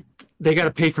 Dude, they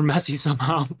gotta pay for Messi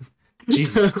somehow.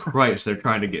 Jesus Christ, they're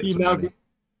trying to get some money.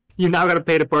 You now gotta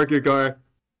pay to park your car.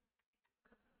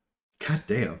 God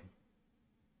damn.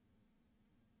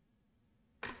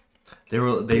 They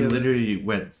literally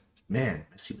went, man,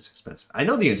 Messi was expensive. I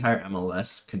know the entire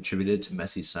MLS contributed to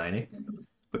Messi's signing,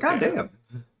 but god damn.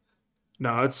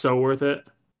 No, it's so worth it.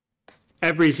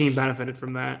 Every team benefited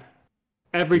from that.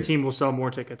 Every team will sell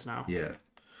more tickets now. Yeah.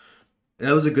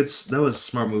 That was a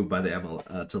smart move by the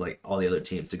ML to like all the other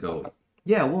teams to go,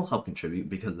 yeah, we'll help contribute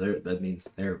because that means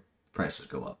their prices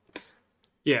go up.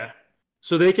 Yeah.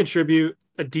 So they contribute.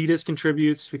 Adidas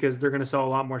contributes because they're going to sell a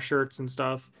lot more shirts and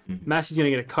stuff. Messi's going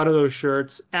to get a cut of those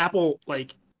shirts.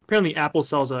 Apparently Apple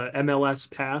sells a MLS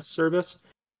Pass service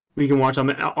where you can watch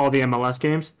all the MLS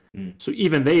games. So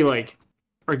even they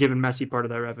are giving Messi part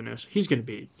of that revenue. So he's going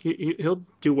to he'll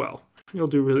do well. He'll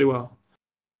do really well.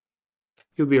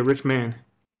 He'll be a rich man.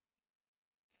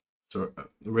 So a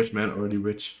rich man already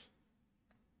rich.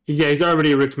 Yeah, he's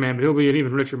already a rich man, but he'll be an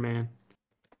even richer man.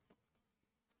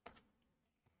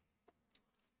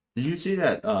 Did you see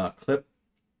that clip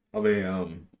of a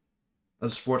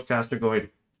sportscaster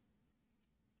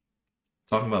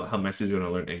talking about how Messi's going to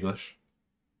learn English?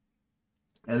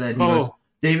 And then he goes,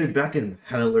 David Beckham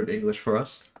had to learn English for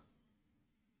us.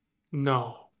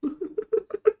 No.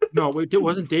 No, wait,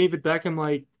 wasn't David Beckham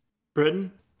like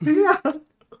Britain? Yeah.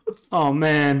 Oh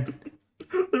man.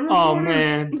 Oh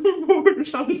man. The reporter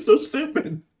sounded so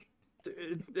stupid.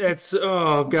 It's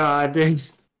oh god.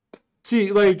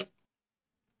 See, like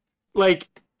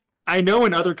I know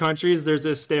in other countries there's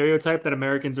this stereotype that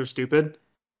Americans are stupid,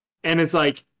 and it's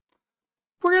like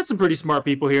we're got some pretty smart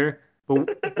people here,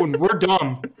 but when we're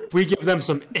dumb, we give them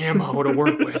some ammo to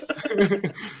work with.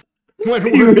 When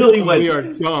He really dumb, went. we are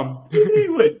dumb. He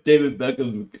went. David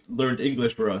Beckham learned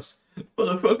English for us,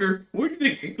 motherfucker. Where do you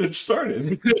think English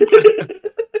started?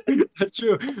 That's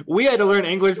true. We had to learn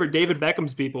English for David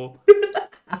Beckham's people.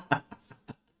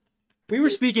 We were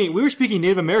speaking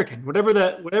Native American,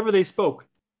 whatever they spoke.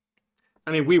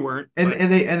 I mean, we weren't. And but,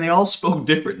 they all spoke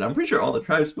different. I'm pretty sure all the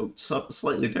tribes spoke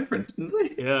slightly different, didn't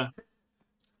they? yeah,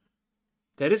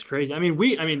 that is crazy. I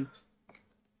mean,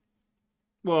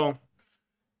 well,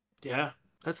 yeah,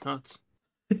 that's nuts.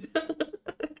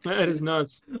 That is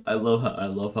nuts. I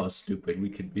love how stupid we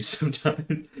can be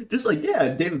sometimes. Just like, yeah,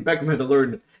 David Beckham had to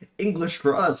learn English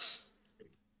for us,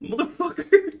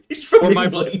 motherfucker. He's from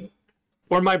England.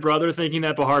 Or my brother thinking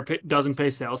that Bahar doesn't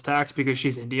pay sales tax because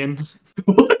she's Indian.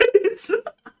 What?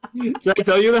 Did I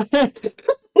tell you that?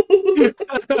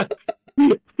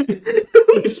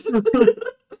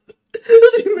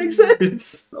 Doesn't even make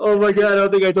sense. Oh my god, I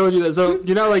don't think I told you that. So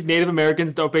you know, like Native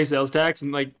Americans don't pay sales tax,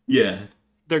 and like Yeah.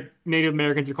 their Native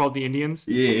Americans are called the Indians.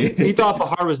 Yeah. He thought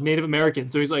Bahar was Native American,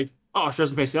 so he's like, "Oh, she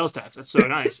doesn't pay sales tax. That's so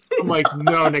nice." I'm like,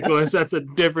 "No, Nicholas, that's a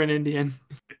different Indian."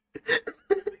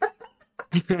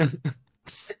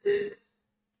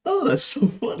 Oh, that's so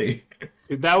funny.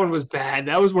 Dude, that one was bad.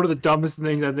 That was one of the dumbest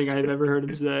things I think I've ever heard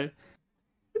him say.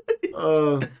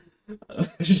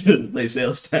 She doesn't pay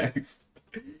sales tax.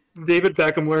 David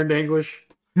Beckham learned English.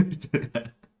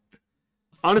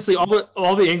 Honestly,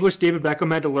 all the English David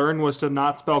Beckham had to learn was to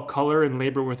not spell color and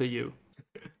labor with a U.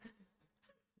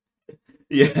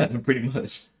 Yeah, pretty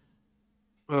much.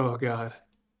 Oh god,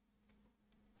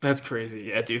 that's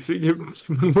crazy. Yeah, dude,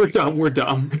 we're dumb. We're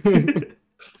dumb.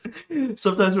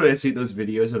 Sometimes when I see those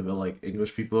videos of like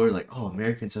English people are like, "Oh,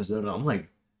 Americans are dumb," I'm like,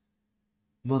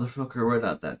 "Motherfucker, we're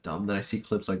not that dumb." Then I see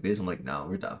clips like this, I'm like, "No,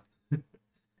 we're dumb."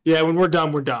 Yeah, when we're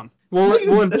dumb, we're dumb.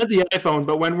 We'll invent the iPhone,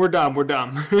 but when we're dumb, we're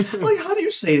dumb. Like, how do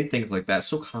you say things like that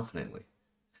so confidently?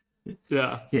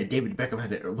 Yeah. Yeah, David Beckham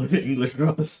had to learn English for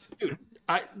us. Dude,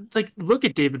 I like look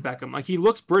at David Beckham. Like he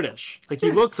looks British. Like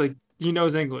he looks like he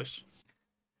knows English.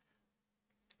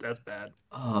 That's bad.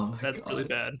 Oh my That's god, really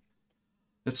bad.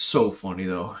 that's so funny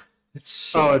though.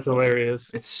 It's Oh, it's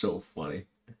hilarious. It's so funny.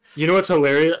 You know what's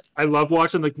hilarious? I love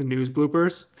watching like the news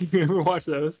bloopers. You ever watch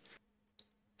those?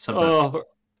 Sometimes. Oh,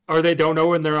 or they don't know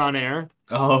when they're on air,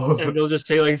 Oh. and they'll just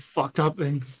say like fucked up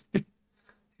things.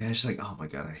 Yeah, she's like, "Oh my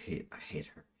god, I hate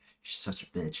her. She's such a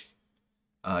bitch."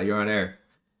 You're on air.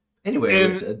 Anyway,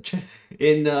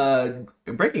 in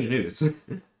breaking news.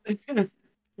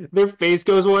 Their face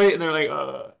goes white, and they're like,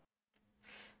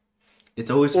 It's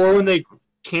always Or when they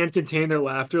can't contain their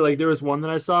laughter. Like there was one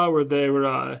that I saw where they were,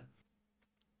 I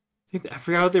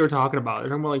forgot what they were talking about. They're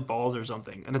talking about like balls or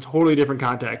something, in a totally different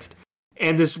context.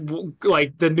 And this,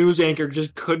 like, the news anchor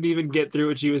just couldn't even get through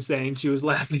what she was saying. She was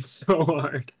laughing so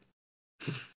hard.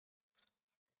 I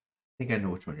think I know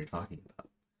which one you're talking about.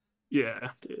 Yeah,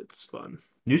 dude, it's fun.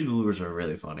 News bloopers are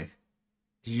really funny.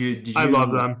 Did you? I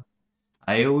love them.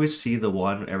 I always see the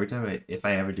one every time if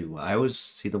I ever do. I always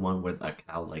see the one where the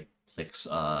cow like licks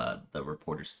the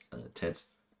reporter's tits.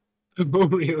 Oh,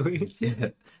 really? Yeah,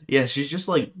 yeah. She's just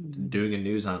like doing a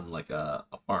news on like a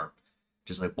farm,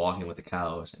 just like walking with the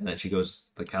cows, and then she goes.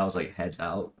 The cow's like heads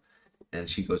out, and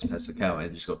she goes past the cow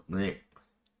and just go. Meh.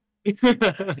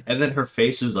 And then her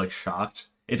face is like shocked.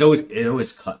 It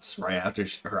always cuts right after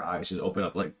her eyes just open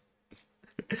up like.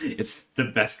 It's the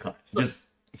best cut. Just.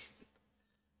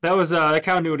 That was that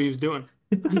cow knew what he was doing.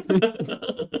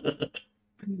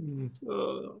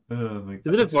 Oh my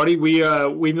god! Isn't it funny?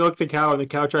 We milk the cow, and the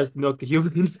cow tries to milk the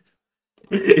human.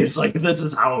 It's like, this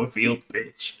is how it feels,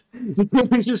 bitch.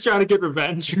 He's just trying to get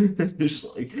revenge. It's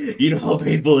like, you know how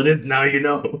painful it is. Now you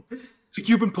know. It's like,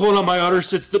 you've been pulling on my udder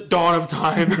since the dawn of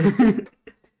time.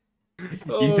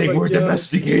 You think we're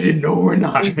domesticated? No, we're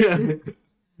not. Yeah.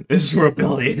 This is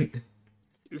rebellion.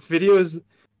 Videos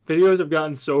have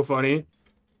gotten so funny.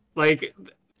 Like,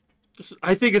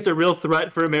 I think it's a real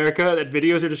threat for America that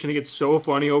videos are just going to get so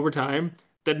funny over time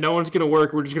that no one's going to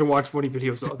work. We're just going to watch funny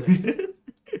videos all day.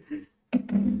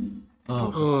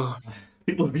 Oh,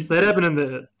 that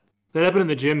happened in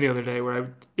the gym the other day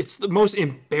where it's the most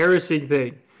embarrassing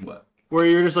thing. What? Where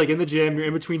you're just like in the gym, you're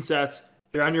in between sets,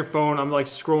 you're on your phone, I'm like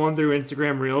scrolling through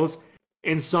Instagram Reels,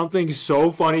 and something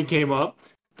so funny came up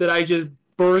that I just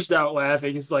burst out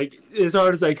laughing. It's like as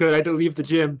hard as I could. I had to leave the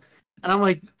gym, and I'm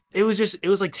like, it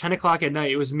was like 10 o'clock at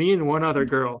night. It was me and one other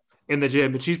girl in the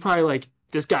gym, and she's probably like,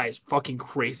 this guy is fucking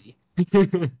crazy.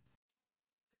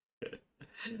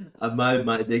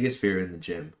 My biggest fear in the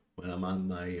gym when I'm on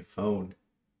my phone,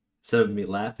 instead of me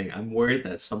laughing, I'm worried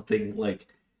that something like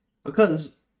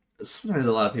because sometimes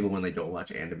a lot of people when they don't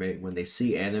watch anime, when they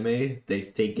see anime, they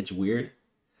think it's weird.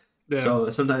 Yeah. So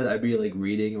sometimes I'd be like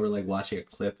reading or like watching a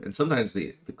clip, and sometimes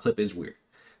the clip is weird,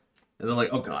 and I'm like,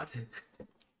 oh god.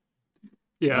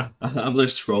 Yeah. I'm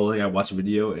just scrolling. I watch a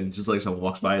video, and just like someone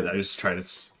walks by, and I just try to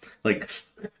like,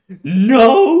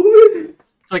 no.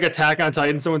 It's like Attack on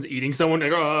Titan. Someone's eating someone.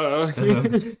 Like,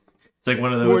 It's like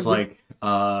one of those like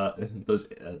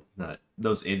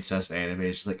those incest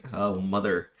animes. Like, oh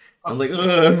mother. I'm like,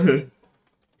 ugh.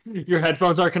 Your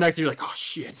headphones aren't connected. You're like, oh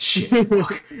shit. Shit.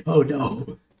 Fuck. Oh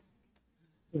no.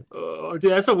 Oh,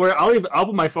 dude, that's the word. I'll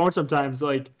put my phone sometimes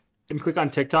like and click on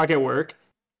TikTok at work,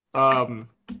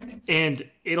 and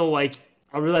it'll like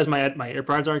I'll realize my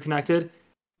AirPods aren't connected,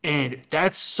 and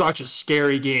that's such a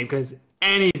scary game because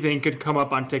anything could come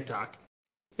up on TikTok,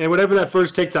 and whatever that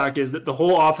first TikTok is, that the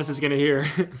whole office is gonna hear.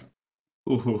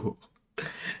 Ooh.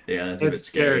 Yeah, that's a bit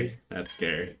scary. That's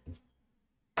scary.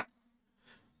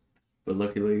 But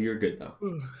luckily, you're good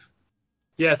though.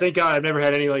 Yeah, thank God I've never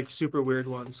had any like super weird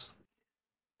ones.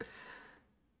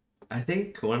 I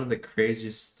think one of the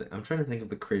craziest. I'm trying to think of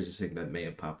the craziest thing that may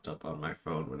have popped up on my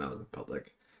phone when I was in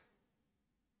public.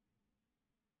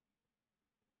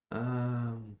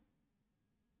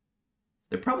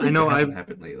 It probably hasn't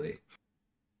happened lately.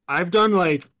 I've done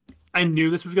like I knew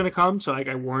this was gonna come, so like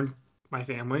I warned my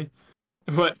family.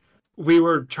 But we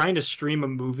were trying to stream a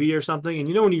movie or something, and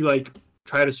you know when you like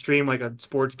try to stream like a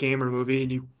sports game or movie,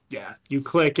 and you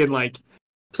click and like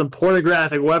some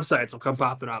pornographic websites will come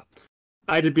popping up.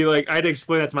 I had to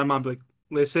explain that to my mom, like,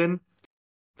 listen,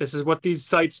 this is what these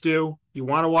sites do. You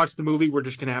want to watch the movie, we're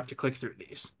just gonna have to click through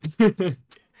these.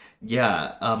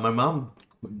 Yeah, my mom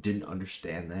didn't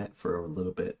understand that for a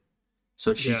little bit.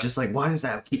 So she's just like, why does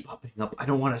that keep popping up? I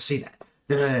don't want to see that.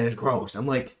 It's gross. I'm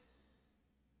like,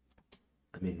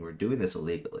 I mean, we're doing this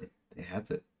illegally. They have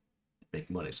to make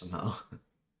money somehow.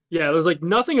 Yeah, there's like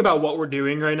nothing about what we're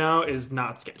doing right now is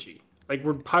not sketchy. Like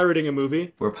we're pirating a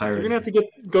movie. We're pirating. You're gonna have to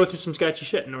go through some sketchy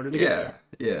shit in order to get there.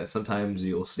 Yeah. Sometimes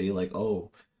you'll see like, oh,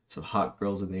 some hot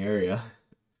girls in the area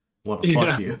want to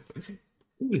fuck you.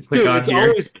 Dude,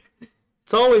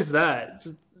 it's always that.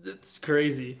 It's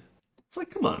crazy. It's like,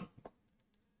 come on.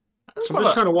 I'm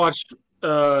just trying to watch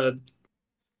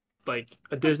like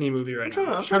a Disney movie right now.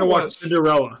 I'm just trying to watch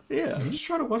Cinderella. Yeah, I'm just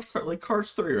trying to watch like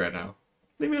Cars 3 right now.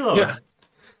 Leave me alone. Yeah.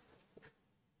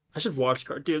 I should watch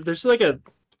Cars. Dude,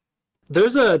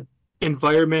 there's a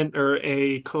environment or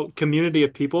a community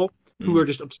of people who are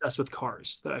just obsessed with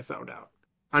cars that I found out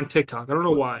on TikTok. I don't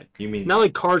know why. You mean not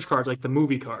like cars, like the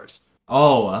movie Cars?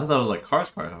 Oh, I thought that was like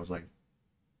Cars. I was like,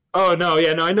 oh no,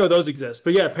 yeah, no, I know those exist,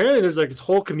 but yeah, apparently there's like this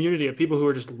whole community of people who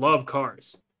are just love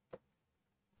cars,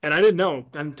 and I didn't know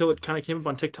until it kind of came up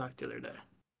on TikTok the other day.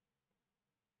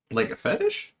 Like a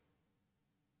fetish?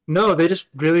 No, they just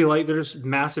really they're just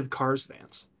massive Cars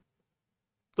fans.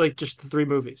 Like just the 3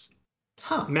 movies.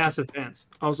 Huh. Massive fans.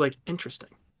 I was like, interesting.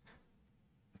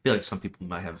 I feel like some people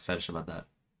might have a fetish about that.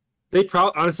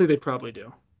 Honestly, they probably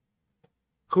do.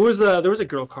 Who was there was a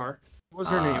girl car. What was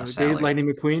her name? David Lightning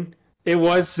McQueen? It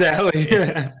was Sally.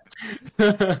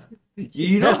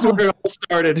 You know that's where it all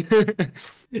started.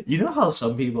 You know how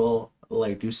some people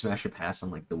like do smash or pass on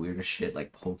like the weirdest shit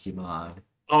like Pokemon?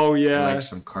 Oh yeah. Like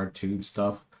some cartoon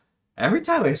stuff. Every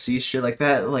time I see shit like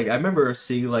that, like I remember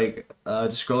seeing like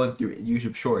just scrolling through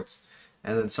YouTube Shorts,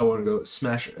 and then someone would go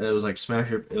smash. It was like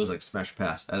smash or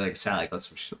pass. And like Sally,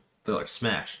 they're like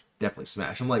smash, definitely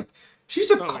smash. I'm like,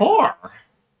 she's a car.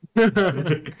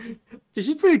 She's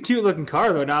a pretty cute looking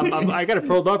car though. Now I got it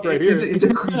pulled up right here.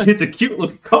 It's a cute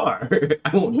looking car.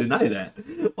 I won't deny that.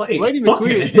 Lightning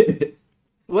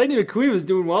McQueen was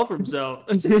doing well for himself.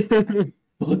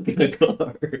 Fucking a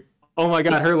car. Oh my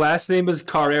god, her last name is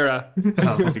Carrera.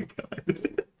 Oh my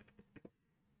god.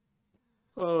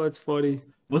 Oh, it's funny.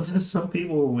 Well, some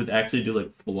people would actually do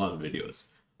like full-on videos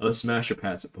of smash or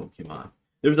pass at Pokemon.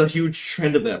 There was a huge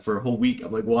trend of that for a whole week.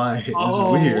 I'm like, why? This is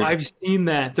weird. I've seen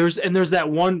that. There's that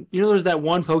one. You know, there's that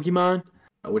one Pokemon.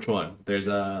 Which one? There's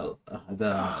the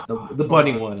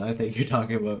bunny one. I think you're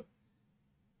talking about.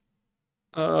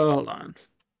 Hold on.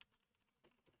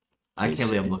 I can't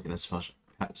believe I'm looking at Smash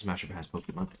or Pass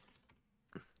Pokemon.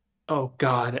 Oh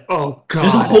god. Oh god.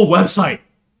 There's a whole website.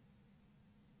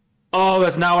 Oh,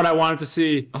 that's not what I wanted to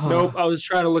see. Nope. I was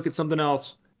trying to look at something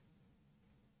else.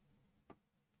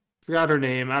 Forgot her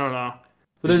name. I don't know.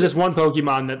 But there's this one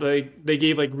Pokemon that they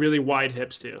gave like really wide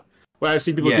hips to. Where I've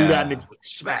seen people do that and it's like,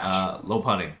 smash.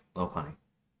 Lopunny.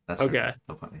 That's okay.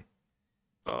 Lopunny.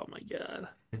 Oh my god.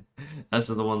 That's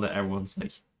the one that everyone's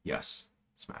like, yes,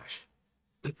 smash.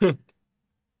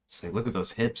 Just like, look at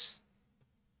those hips.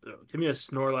 Oh, give me a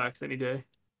Snorlax any day.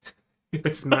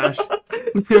 Smash.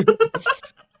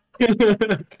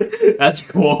 That's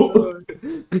cool. Give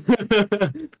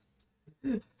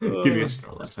me a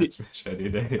Snorlax. That's smash any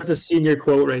day. That's a senior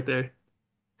quote right there.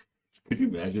 Could you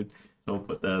imagine? Someone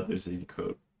put that out there, senior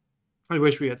quote. I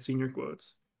wish we had senior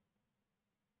quotes.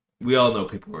 We all know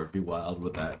people would be wild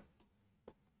with that.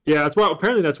 Yeah, that's why.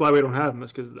 Apparently, that's why we don't have them.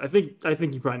 Is because I think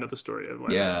you probably know the story of why.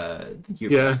 Yeah,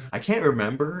 yeah. I can't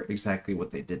remember exactly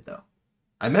what they did though.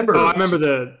 I remember. Oh, I remember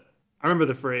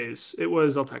the phrase. It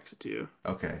was. I'll text it to you.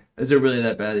 Okay. Is it really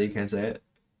that bad that you can't say it?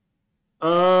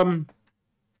 I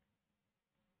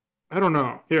don't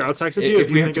know. Here, I'll text it to you.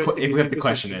 If we have to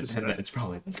question it, then it's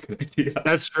probably not a good idea.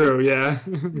 That's true. Yeah.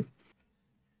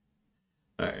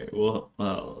 All right.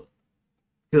 Well.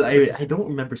 Because I don't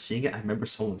remember seeing it. I remember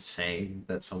someone saying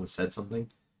that someone said something.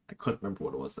 I couldn't remember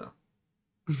what it was though.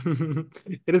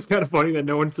 It is kind of funny that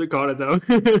no one caught it though.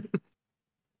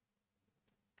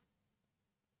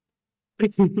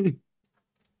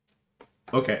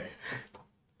 Okay.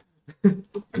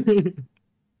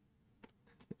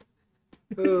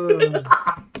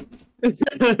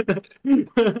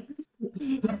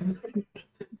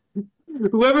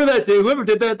 Whoever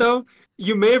did that though,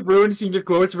 you may have ruined senior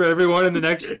quotes for everyone in the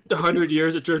next 100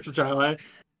 years at Church of Child,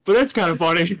 but that's kind of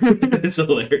funny. It's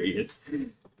hilarious.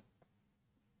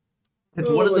 It's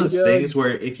one of those things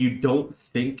where if you don't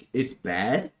think it's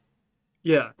bad,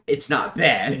 yeah, it's not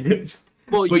bad.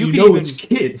 Well, but you know it's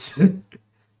kids.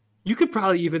 You could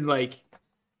probably even like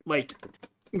make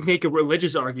a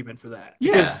religious argument for that.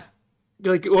 Yeah. Because,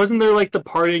 like, wasn't there like the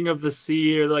parting of the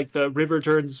sea or like the river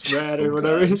turns red or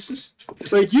whatever?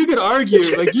 It's like you could argue,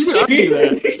 that.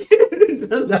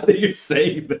 Now that you're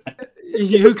saying that,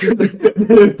 you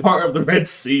could part of the Red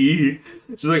Sea.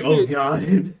 She's like, oh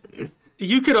god.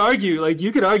 You could argue, like,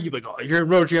 oh, you're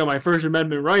encroaching on my First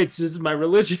Amendment rights. This is my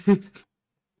religion.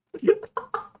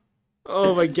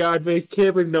 Oh my god, man! I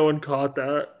can't believe no one caught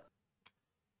that.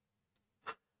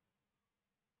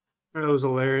 That was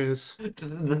hilarious.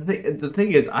 The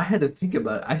thing is, I had to think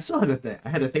about it. I still had to think. I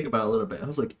had to think about it a little bit. I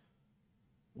was like,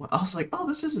 oh,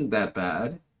 this isn't that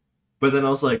bad. But then I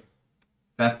was like,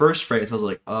 that first phrase, I was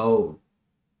like, oh.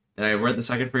 And I read the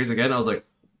second phrase again. I was like,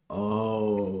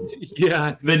 oh.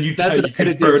 Yeah. Then you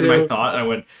confirmed my thought, and I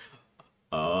went,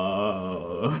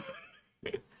 oh.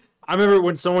 I remember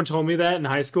when someone told me that in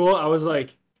high school, I was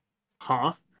like,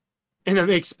 huh? And then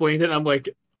they explained it, and I'm like,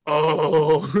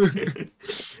 oh.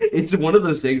 It's one of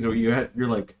those things where you're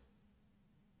like,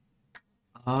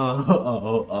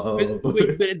 oh.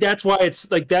 But that's why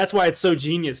it's so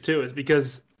genius too, is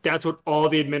because that's what all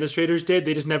the administrators did.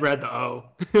 They just never had the O.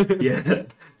 Yeah.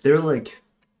 They're like,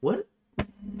 what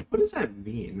does that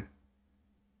mean?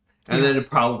 And then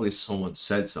probably someone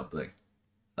said something.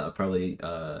 Probably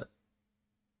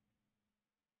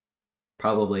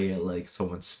like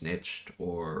someone snitched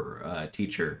or a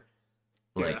teacher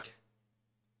caught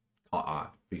on,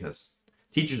 because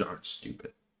teachers aren't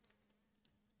stupid.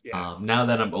 Yeah. Now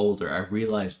that I'm older, I've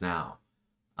realized now,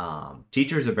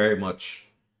 teachers are very much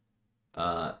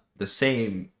the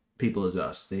same people as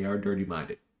us. They are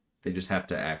dirty-minded. They just have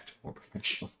to act more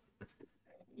professional.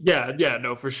 Yeah,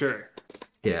 no, for sure.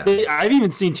 Yeah. I've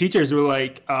even seen teachers who are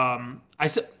like, I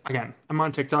said, again, I'm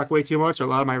on TikTok way too much. So a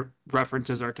lot of my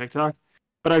references are TikTok.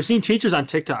 But I've seen teachers on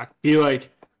TikTok be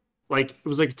like it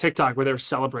was like a TikTok where they're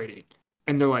celebrating.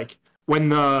 And they're like, when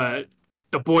the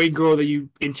boy and girl that you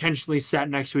intentionally sat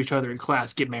next to each other in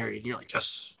class get married. And you're like,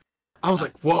 yes. I was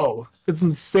like, whoa. It's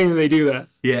insane that they do that.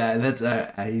 Yeah, and that's,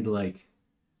 I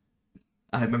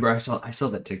remember I saw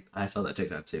that TikTok too. I saw it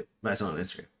on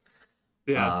Instagram.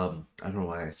 Yeah. I don't know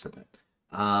why I said that.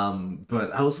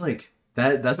 But I was like,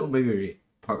 that's what made me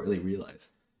partly realize.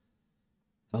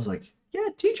 I was like, yeah,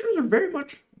 teachers are very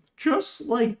much just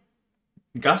like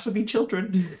gossipy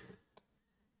children.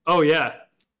 Oh yeah.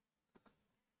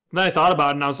 Then I thought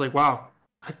about it and I was like, wow,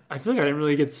 I feel like I didn't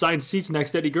really get assigned seats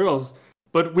next to any girls.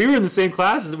 But we were in the same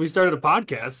classes and we started a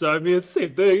podcast, so I mean it's the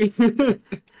same thing.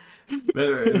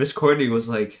 Miss Courtney was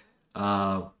like,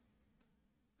 because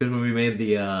when we made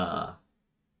the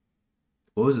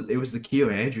what was it? It was the Keo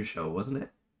and Andrew show, wasn't it?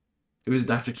 It was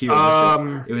Dr. Keo.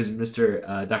 It was Mr.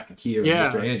 Dr. Keo and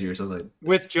Mr. Andrew or something.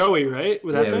 With Joey, right?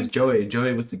 It was Joey.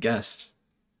 Joey was the guest.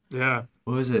 Yeah.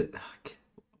 What was it?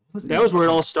 That was where it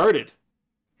all started.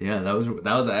 Yeah, that was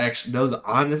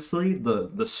honestly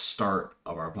the start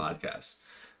of our podcast.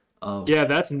 of Yeah,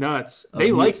 that's nuts. of They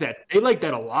you. like that. They like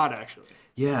that a lot, actually.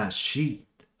 Yeah,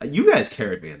 you guys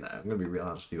carried me in that. I'm gonna be real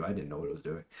honest with you. I didn't know what I was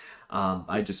doing.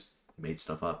 I just made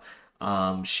stuff up.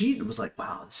 She was like,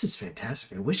 "Wow, this is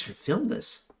fantastic. I wish I filmed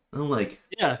this." And I'm like,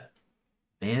 Yeah,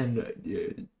 "Man,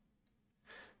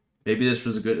 maybe this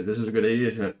is a good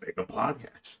idea to make a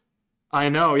podcast." I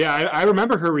know. Yeah, I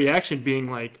remember her reaction being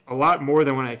like a lot more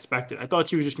than what I expected. I thought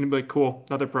she was just gonna be like, "Cool,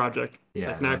 another project,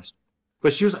 Yeah, like no, next."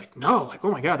 But she was like, "No, like,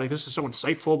 oh my god, like this is so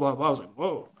insightful." Blah blah. I was like,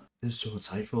 "Whoa." this is so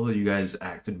insightful. You guys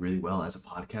acted really well as a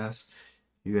podcast.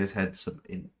 You guys had some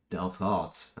in-depth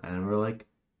thoughts, and we're like,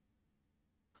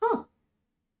 "Huh."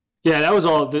 Yeah, that was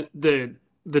all the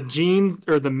gene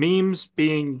or the memes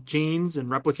being genes and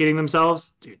replicating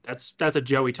themselves, dude. That's a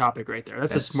Joey topic right there.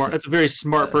 That's a That's smart. That's a very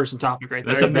smart person topic right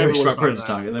there. that's I a never very would have smart thought of person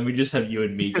that. talking. And then we just have you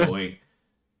and me going,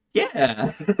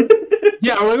 "Yeah."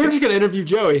 Yeah, we're just gonna interview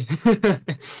Joey.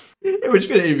 We're just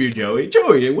gonna interview Joey.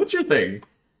 Joey, what's your thing?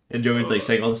 And Joey's like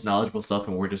saying all this knowledgeable stuff,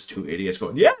 and we're just two idiots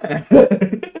going, "Yeah."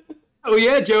 Oh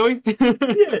yeah, Joey.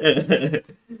 Yeah.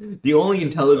 The only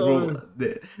intelligible,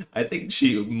 Oh, I think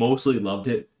she mostly loved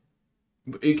it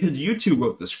because you two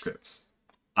wrote the scripts.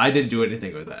 I didn't do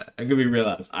anything with that. I'm gonna be real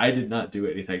honest. I did not do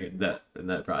anything in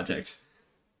that project.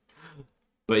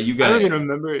 But you I don't guys, even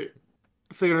remember.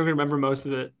 I feel like I don't even remember most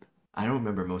of it. I don't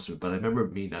remember most of it, but I remember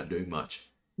me not doing much.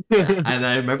 And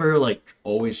I remember like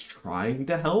always trying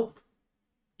to help,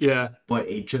 Yeah, but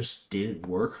it just didn't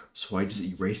work. So I just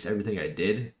erased everything I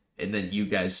did, and then you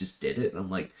guys just did it, and I'm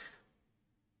like,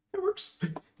 it works.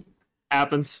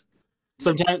 happens.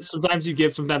 Sometimes you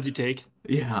give, sometimes you take.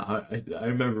 Yeah, I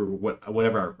remember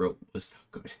whatever I wrote was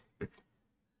not good.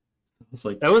 It's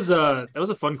like That was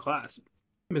a fun class,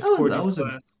 Miss Courtney's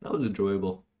class. that was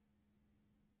enjoyable.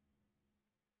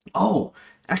 Oh,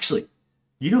 actually,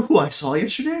 you know who I saw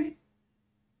yesterday?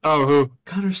 Oh, who?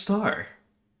 Connor Starr.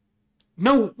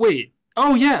 No, wait.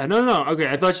 Oh yeah, no. Okay,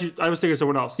 I was thinking of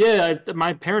someone else. Yeah,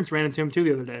 my parents ran into him too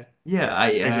the other day. Yeah,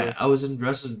 Actually, I was in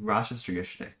Rochester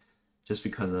yesterday, just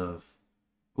because of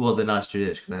the last 2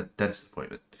 days because I had dentist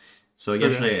appointment. So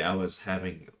yesterday I was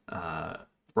having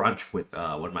brunch with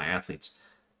one of my athletes,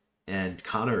 and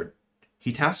Connor,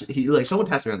 someone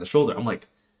tapped me on the shoulder. I'm like,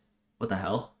 what the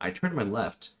hell? I turned to my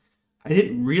left. I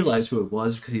didn't realize who it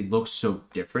was because he looks so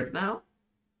different now,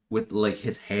 with like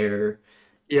his hair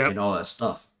yep. and all that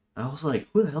stuff. I was like,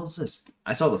 who the hell is this?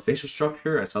 I saw the facial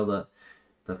structure. I saw the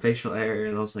facial hair,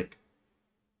 and I was like,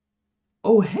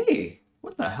 oh hey,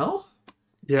 what the hell?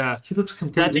 Yeah. He looks Yeah, I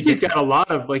completely think he's got different. a lot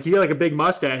of like he got like a big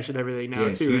mustache and everything now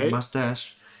Yeah, too, huge right?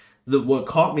 mustache. What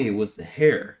caught me was the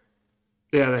hair.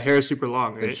 Yeah, the hair is super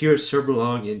long, The right? hair is super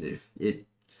long, and it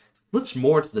flips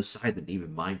more to the side than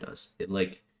even mine does.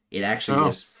 It actually Oh,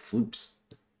 just floops,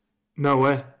 no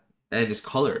way. and it's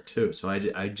colored too. So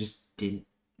I just didn't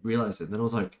realize it. And then I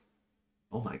was like,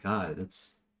 oh my god,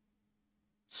 that's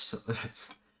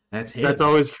him. That's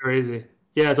always crazy.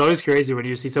 Yeah, it's always crazy when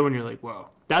you see someone you're like, whoa.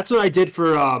 That's what I did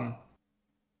for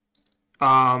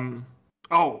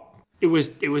oh, it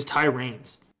was Ty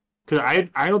Raines. Cause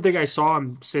I don't think I saw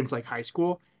him since like high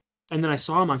school. And then I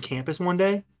saw him on campus one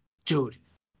day. Dude,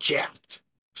 jacked.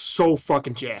 So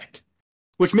fucking jacked.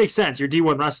 Which makes sense. You're a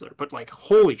D1 wrestler, but like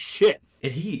holy shit.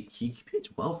 And he competes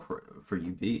well for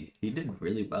UB. He did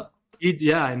really well.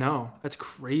 Yeah, I know. That's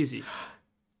crazy.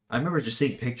 I remember just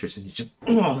seeing pictures, and he just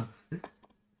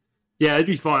Yeah, it'd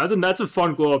be fun. That's a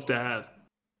fun glow up to have.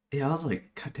 yeah. I was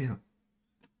like, god damn.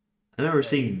 I remember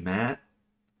seeing Matt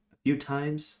a few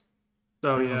times.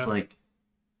 Oh And I was yeah. like,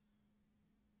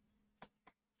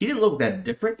 he didn't look that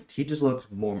different. He just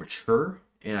looked more mature,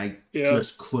 and I Yeah.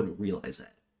 just couldn't realize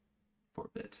that for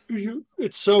a bit.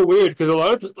 It's so weird because a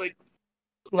lot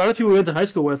of people we went to high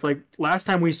school with, like last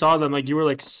time we saw them, like you were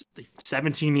like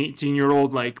 17,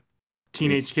 18-year-old like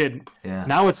teenage kid. Yeah.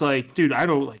 Now it's like, dude, I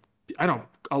know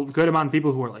a good amount of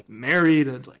people who are like married,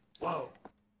 and it's like, whoa.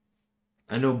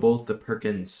 I know both the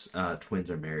Perkins twins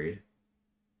are married.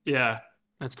 Yeah,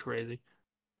 that's crazy.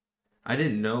 I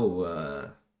didn't know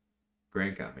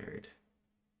Grant got married.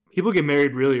 People get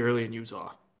married really early in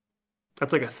Utah.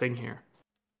 That's like a thing here.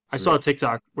 I saw a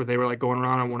TikTok where they were like going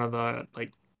around on one of the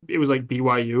like it was like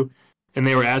BYU, and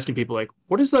they were asking people like,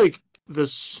 what is like the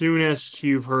soonest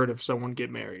you've heard of someone get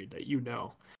married that you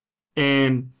know?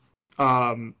 And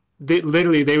they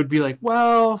would be like,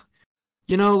 well,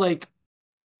 like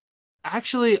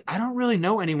actually I don't really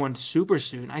know anyone super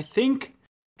soon. I think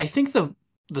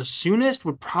the soonest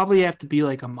would probably have to be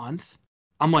like a month.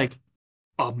 I'm like,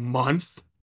 a month?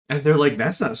 And they're like,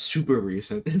 that's not super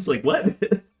recent. It's like, what?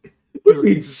 What do you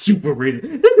mean super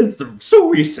recent? That is so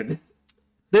recent.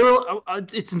 They were.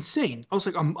 It's insane. I was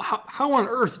like, how on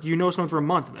earth do you know someone for a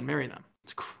month and then marry them?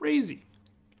 It's crazy.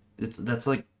 That's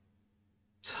like,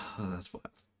 that's wild.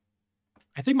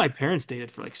 I think my parents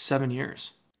dated for like 7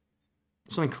 years.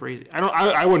 Something crazy.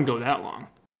 I wouldn't go that long.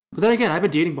 But then again, I've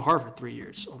been dating Bahar for 3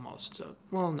 years almost. So,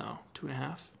 well, no,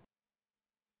 2.5.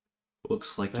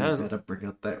 Looks like you gotta bring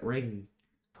up that ring.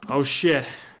 Oh shit.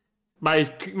 My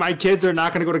kids are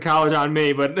not gonna go to college on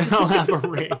me, but I'll have a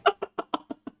ring.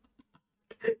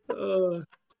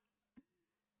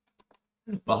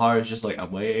 Bahar is just like,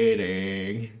 I'm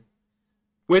waiting.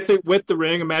 With the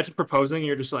ring, imagine proposing, and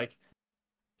you're just like,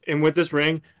 and with this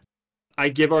ring, I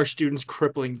give our students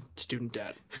crippling student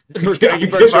debt. I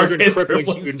give our children crippling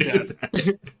student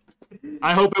debt.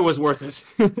 I hope it was worth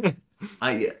it.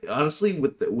 I honestly,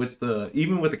 with the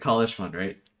even with the college fund,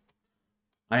 right?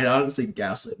 I'd honestly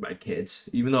gaslight my kids,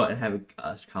 even though I have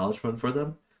a college fund for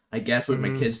them. I gaslight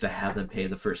my kids to have them pay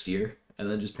the first year and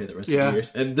then just pay the rest of the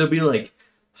years, and they'll be like,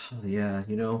 "Oh yeah,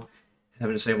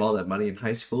 having to save all that money in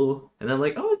high school," and then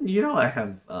like, "Oh, I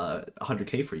have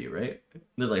 $100K for you, right?" And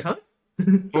they're like, "Huh?"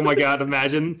 Oh my god!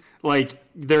 Imagine like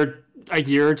they're a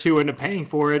year or two into paying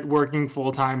for it, working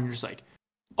full time, and you're just like,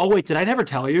 "Oh wait, did I never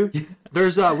tell you?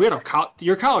 There's we had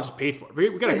your college is paid for. We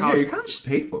got a college. Yeah, your college is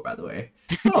paid for, by the way.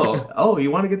 Oh,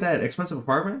 you want to get that expensive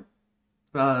apartment?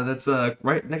 That's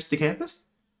right next to campus.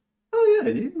 Oh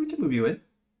yeah, we can move you in.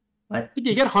 What?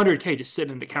 You get 100K just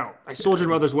sitting in an account. I sold your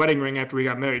mother's wedding ring after we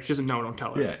got married. She doesn't know. Don't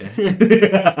tell her. Yeah.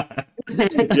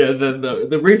 Yeah. Then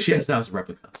the ring she has now is a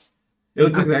replica. It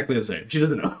looks exactly the same. She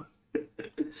doesn't know.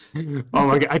 Oh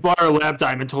my god! I bought her a lab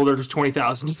diamond and told her it was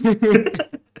 20,000.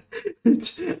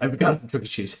 I forgot from Chuck E.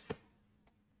 Cheese.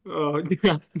 Oh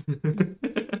yeah.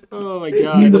 Oh my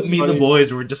god! Me and the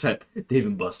boys were just at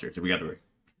Dave & Buster's. We got to.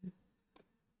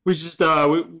 We just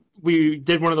we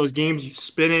did one of those games. You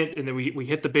spin it, and then we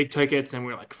hit the big tickets, and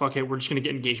we were like, "Fuck it, we're just gonna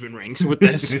get engagement rings with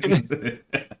this." And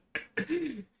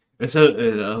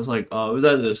so I was like, "Oh, it was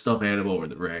either the stuffed animal or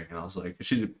the ring," and I was like,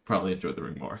 "She probably enjoyed the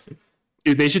ring more."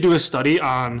 Dude, they should do a study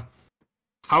on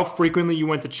how frequently you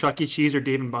went to Chuck E. Cheese or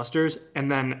Dave & Buster's,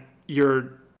 and then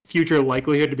your future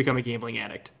likelihood to become a gambling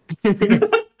addict.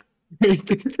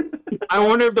 I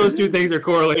wonder if those two things are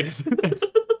correlated.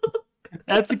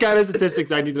 That's the kind of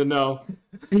statistics I need to know.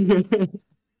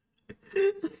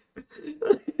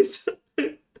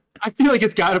 I feel like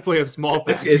it's got to play a small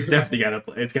factor. It's definitely got to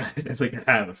play. It's definitely got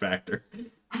to have a factor.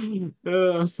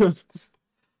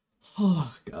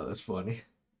 Oh god, that's funny.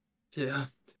 Yeah.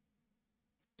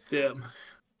 Damn.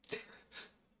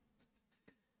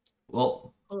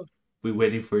 Well, we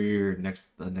waiting for the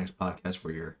next podcast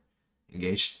where you're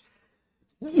engaged.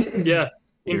 Yeah,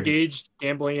 engaged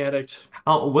gambling addict.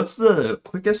 What's the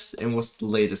quickest and what's the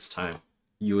latest time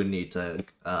you would need to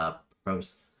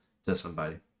propose to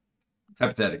somebody?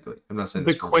 Hypothetically, I'm not saying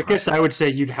the quickest. I would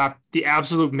say the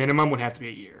absolute minimum would have to be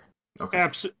a year. Okay.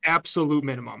 Absolute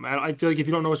minimum. I feel like if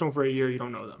you don't know someone for a year, you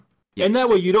don't know them, yeah. And that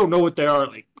way you don't know what they are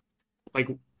like. Like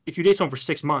if you date someone for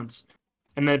 6 months,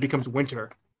 and then it becomes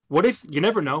winter. What if you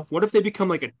never know? What if they become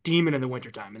like a demon in the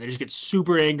wintertime and they just get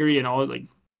super angry and all like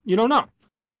you don't know.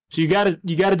 So you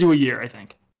gotta do a year, I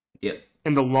think. Yep.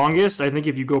 And the longest, I think,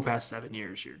 if you go past 7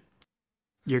 years,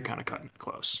 you're kind of cutting it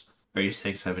close. Are you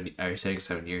saying 7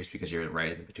 years because you're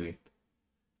right in between?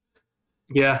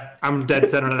 Yeah, I'm dead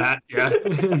center of that. Yeah,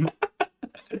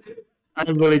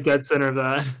 I'm really dead center of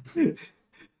that.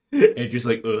 And just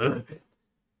like, ugh.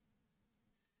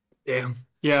 Damn.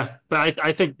 Yeah, but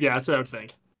I think that's what I would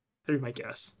think. That'd be my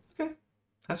guess. Okay,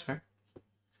 that's fair.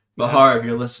 Bahar, if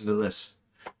you're listening to this,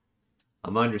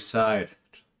 I'm on your side.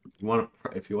 If you want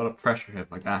to pressure him,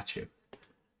 I got you.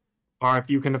 Or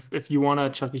if you want a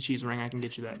Chuck E. Cheese ring, I can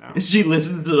get you that now. She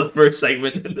listens to the first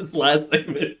segment and this last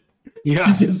segment. Yeah,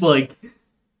 she's just like.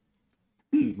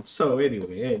 So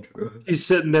anyway, Andrew. He's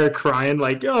sitting there crying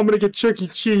like, "Oh, I'm gonna get Chuck E.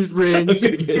 Cheese rings."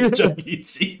 I'm gonna get Chuck E.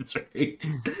 Cheese ring.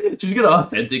 She's gonna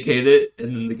authenticate it,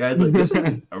 and then the guy's like, "This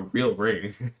is a real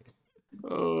ring.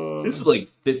 This is like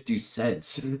 50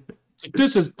 cents.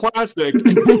 This is plastic."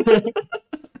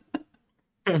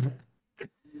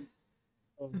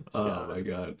 Oh my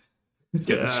god. It's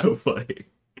getting so funny.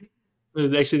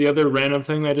 Actually, the other random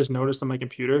thing I just noticed on my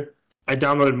computer, I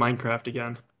downloaded Minecraft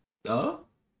again. Oh?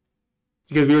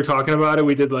 Because we were talking about it,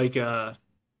 we did like I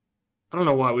don't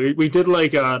know what we did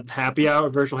like a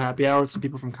virtual happy hour with some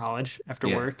people from college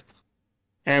after work,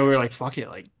 and we were like, "Fuck it,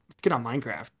 like let's get on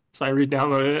Minecraft." So I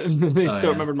re-downloaded it, and they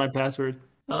still remembered my password.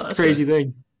 It's a crazy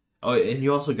thing. Oh, and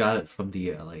you also got it from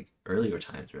the like earlier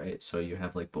times, right? So you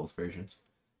have like both versions.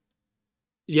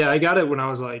 Yeah, I got it when I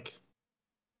was like,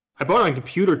 I bought it on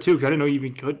computer too because I didn't know you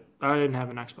even could. I didn't have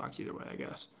an Xbox either way, I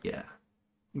guess. Yeah.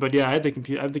 But yeah, I have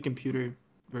the computer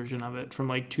version of it from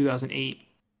like 2008.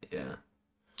 Yeah.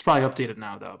 It's probably updated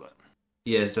now though, but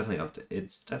Yeah, it's definitely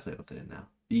updated now.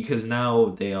 Because now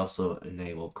they also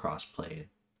enable crossplay in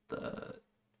the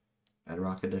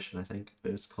Bedrock edition, I think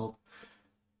it's called.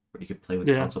 Where you could play with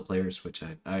yeah. console players, which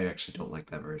I actually don't like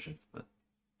that version, but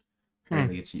Hmm.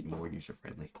 apparently it's more user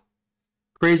friendly.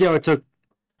 Crazy how it took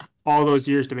all those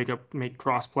years to make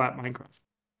cross-plat Minecraft.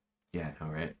 Yeah, I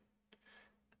know, right?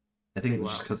 I think Pretty it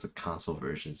was just wild. because the console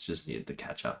versions just needed to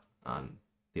catch up on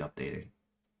the updating.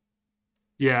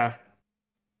 Yeah,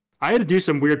 I had to do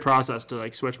some weird process to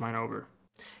like switch mine over.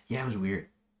 Yeah, it was weird.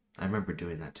 I remember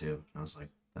doing that too. I was like,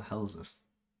 the hell is this?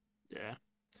 Yeah,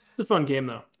 it's a fun game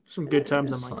though. Some good It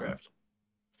times on is fun. Minecraft.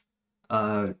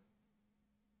 Uh,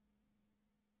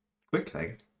 quick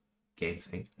thing, game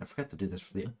thing. I forgot to do this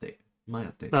for the update. My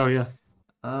update. Oh yeah.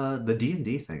 The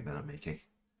D&D thing that I'm making.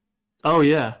 Oh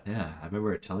yeah. Yeah, I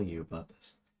remember telling you about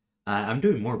this. I'm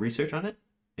doing more research on it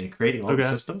and creating all the Okay.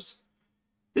 systems.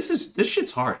 This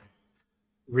shit's hard.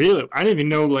 Really? I didn't even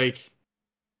know like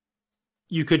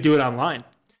you could do it online.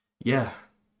 Yeah,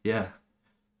 yeah.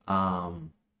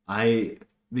 Um, I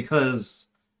because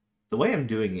the way I'm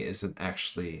doing it isn't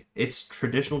actually it's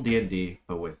traditional D&D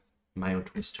but with my own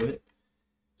twist to it.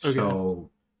 Okay.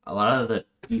 So a lot of the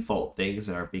default things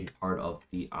that are being part of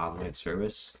the online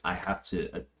service, I have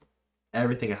to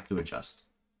everything I have to adjust.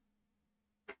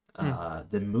 Hmm.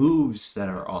 The moves that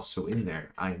are also in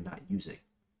there, I'm not using.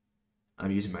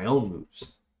 I'm using my own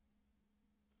moves.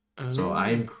 So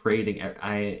I'm Oh. creating.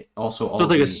 I also So all it's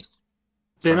like a the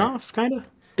sorry. spin-off kind of?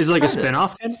 Is it like a Kind of.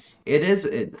 spin-off kind of? It is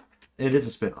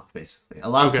a spin-off basically.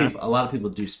 Okay. A lot of people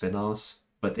do spin-offs,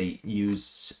 but they use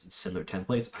similar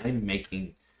templates. I'm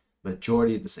making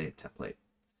majority of the same template,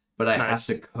 but I have Nice.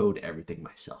 to code everything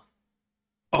myself.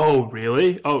 Oh,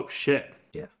 really? Oh shit.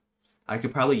 Yeah. I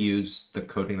could probably use the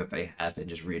coding that they have and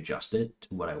just readjust it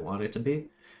to what I want it to be,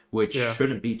 which Yeah.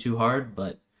 shouldn't be too hard,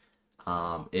 but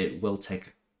it will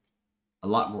take a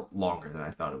lot more longer than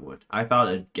I thought it would. I thought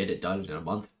I'd get it done in a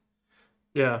month.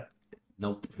 Yeah.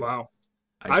 Nope. Wow.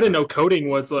 I I didn't took know coding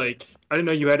was like I didn't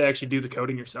know you had to actually do the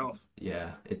coding yourself.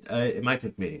 yeah. It might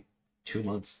take me 2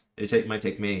 months. Might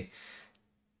take me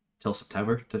till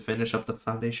September to finish up the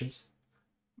foundations.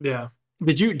 Yeah.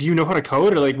 Do you know how to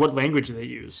code or like what language do they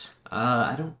use?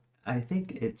 I don't. I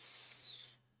think it's.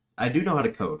 I do know how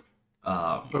to code.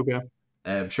 Um, Okay.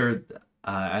 I'm sure.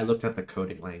 I looked at the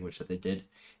coding language that they did.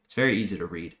 It's very easy to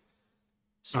read,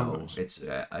 Oh, so nice. it's.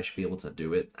 I should be able to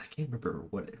do it. I can't remember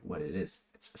what it is.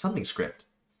 It's something script.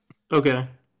 Okay.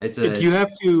 It's a. Do you It's,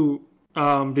 have to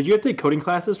did you have to take coding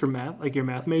classes for math, like your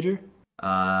math major?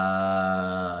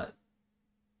 uh,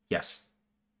 yes.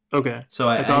 Okay. So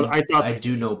I I thought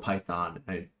do know Python.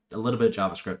 A little bit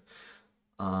of JavaScript.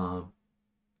 Um,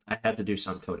 I had to do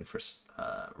some coding for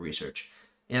research,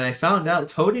 and I found out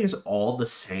coding is all the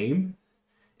same,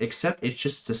 except it's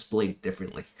just displayed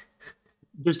differently.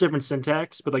 there's different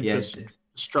syntax, but like Yeah, the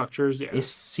structures, it yeah.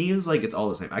 seems like it's all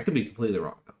the same. I could be completely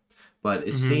wrong though, but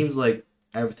it Hmm. seems like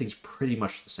everything's pretty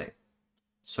much the same.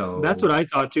 That's what So I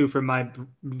thought too for my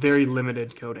very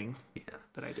limited coding yeah,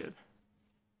 that I did.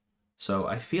 so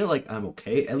I feel like I'm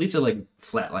okay, at least at like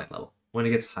flatline level. When it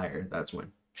gets higher, that's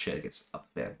when shit gets up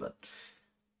there. But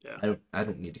Yeah. I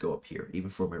don't need to go up here, even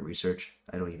for my research.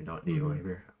 I don't even know what I need to go Hmm.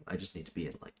 here. I just need to be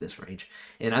in like this range,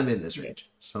 and I'm in this Yeah. range,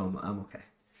 so I'm okay.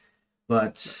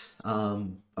 But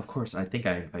of course, I think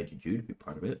I invited you to be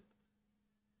part of it.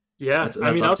 Yeah. I That's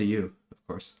mean, up to you, of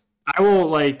course. I will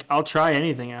like I'll try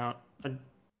anything out.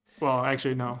 Well,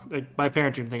 actually, no. Like, my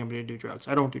parents even think I'm going to do drugs.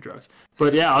 I don't do drugs,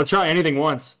 but yeah, I'll try anything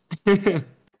once.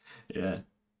 Yeah,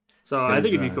 So I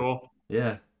think because it'd be cool.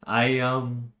 yeah, I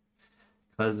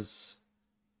because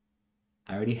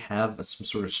I already have some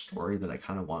sort of story that I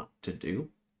kind of want to do,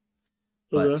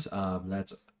 Okay. but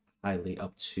that's highly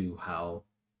up to how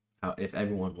if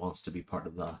everyone wants to be part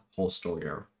of the whole story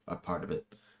or a part of it,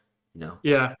 you know.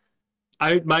 Yeah.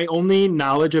 I my only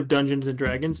knowledge of Dungeons and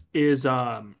Dragons is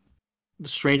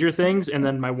Stranger Things, and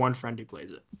then my one friend who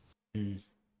plays it. Mm.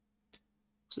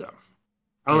 So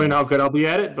I don't really Yeah, know how good I'll be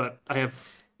at it, but I have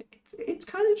it's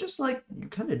kind of just like you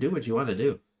kind of do what you want to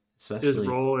do, just especially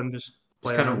roll and just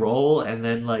just play kind of around. roll, and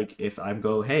then like if I'm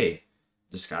go, hey,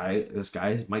 this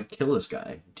guy might kill this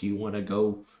guy. Do you want to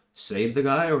go save the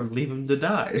guy or leave him to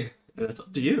die? And it's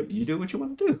up to you. You do what you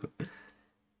want to do.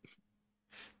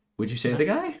 Would you save the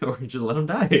guy or just let him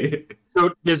die?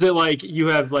 So is it like you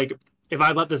have like if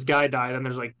I let this guy die, then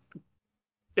there's like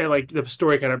yeah, like the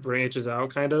story kind of branches out,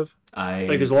 kind of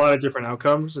like there's I a lot of different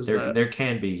outcomes. Is that there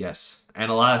can be, yes,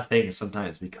 and a lot of things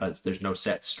sometimes because there's no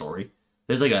set story.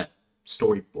 There's like a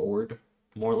storyboard,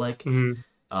 more like, Mhm.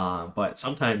 But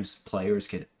sometimes players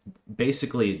can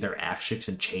basically their actions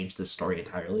can change the story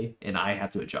entirely, and I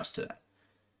have to adjust to that.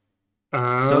 So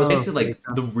it's Oh, basically like makes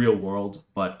sense. the real world,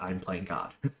 but I'm playing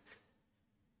God.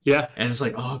 Yeah. And it's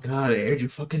like, oh God, Andrew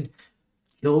fucking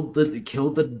killed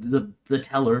the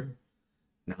teller.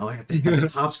 Now I have to have the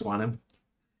cops go on him.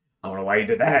 I don't know why you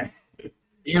did that.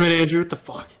 Damn it, Andrew, what the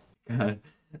fuck? God.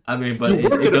 I mean, but You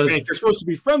work it at a does. bank. You're supposed to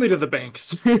be friendly to the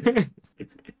banks.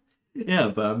 Yeah,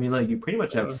 but I mean, like you pretty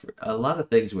much have a lot of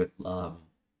things with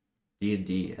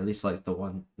D&D. At least like the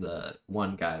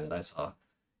one guy that I saw.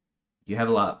 You have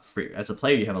a lot free as a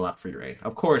player. You have a lot free reign.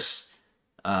 Of course,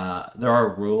 there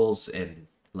are rules, and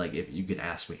like if you can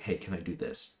ask me, hey, can I do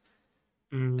this?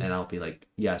 Mm. And I'll be like,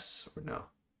 yes or no.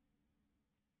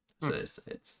 So Hmm.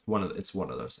 it's one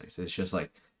of those things. It's just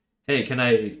like, hey, can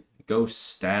I go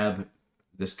stab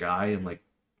this guy? I'm like,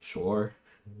 sure.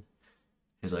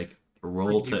 He's like,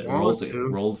 roll If you to roll want to to.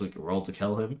 roll to roll to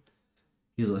kill him.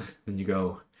 He's like, then you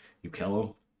go, you kill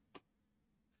him.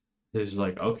 He's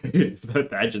like, okay,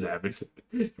 that just happened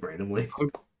randomly.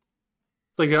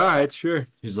 It's like, all right, sure.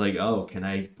 He's like, oh, can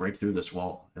I break through this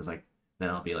wall? It's like, then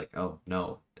I'll be like, oh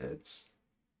no, it's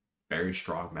very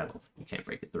strong metal. You can't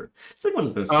break it through. It's like one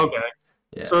of those things. Okay.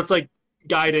 Yeah. So it's like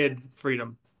guided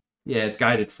freedom. Yeah, it's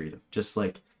guided freedom. Just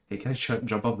like, hey, can I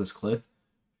jump off this cliff?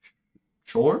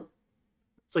 Sure.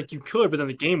 It's like you could, but then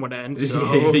the game would end. Yeah,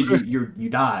 So you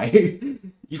die.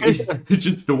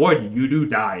 Just to warn you, you do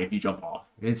die if you jump off.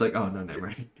 And it's like, oh no, never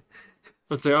mind.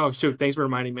 let's say, oh shoot, thanks for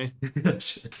reminding me.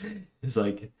 It's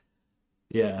like,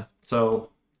 yeah. So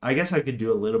I guess I could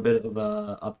do a little bit of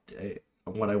a update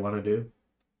on what I want to do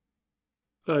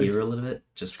here a little bit,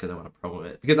 just because I want to promote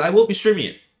it. Because I will be streaming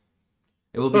it.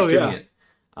 It will be Oh, streaming yeah. it.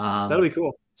 That'll be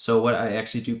cool. So what I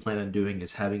actually do plan on doing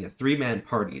is having a 3-man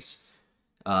parties.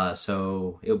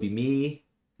 So it'll be me,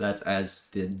 that's as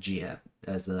the GM,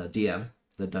 as the DM,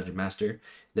 the Dungeon Master.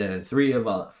 Then 3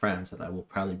 of friends that I will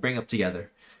probably bring up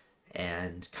together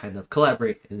and kind of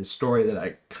collaborate in the story that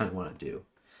I kind of want to do.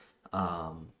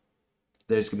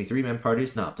 There's gonna be 3-man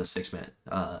parties, not up to 6-man,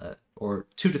 or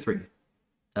 2 to 3,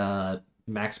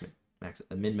 max,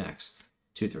 min max,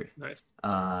 2 3. Nice.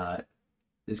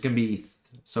 It's gonna be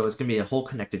it's gonna be a whole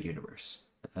connected universe.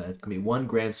 It's gonna be one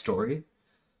grand story.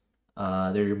 There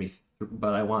are gonna be,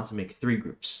 but I want to make 3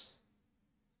 groups,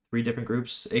 3 different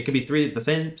groups. It could be 3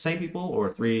 the same people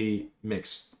or 3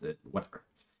 mixed, whatever.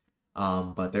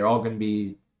 But they're all gonna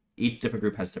be, each different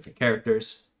group has different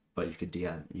characters, but you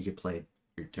could play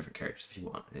your different characters if you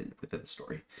want within the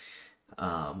story.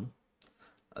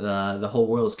 The whole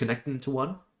world is connected into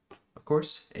one, of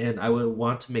course, and I would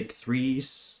want to make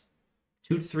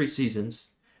 2 to 3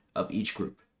 seasons of each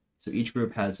group. So each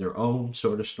group has their own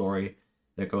sort of story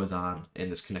that goes on in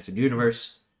this connected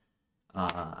universe.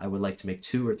 I would like to make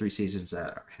 2 or 3 seasons that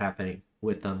are happening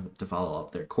with them to follow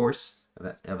up their course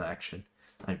of action.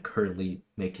 I'm currently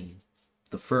making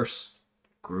the first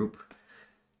group,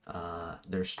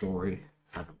 their story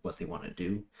on what they want to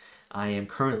do. I am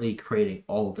currently creating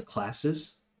all of the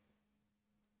classes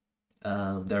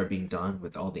that are being done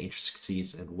with all the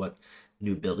intricacies and what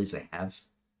new abilities they have,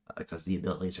 because the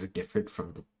abilities are different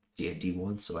from the D&D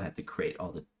ones, so I have to create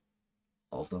all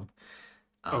of them.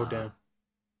 Oh damn.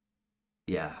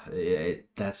 Yeah,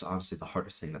 that's honestly the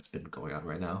hardest thing that's been going on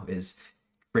right now is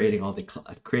creating all the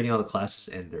classes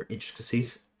and their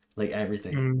intricacies, like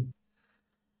everything.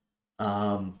 Mm.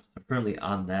 I'm currently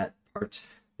on that part.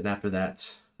 Then after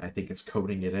that, I think it's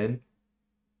coding it in,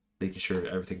 making sure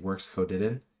everything works, code it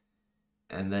in,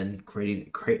 and then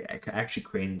actually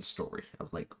creating the story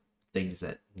of like things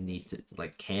that need to,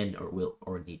 like, can or will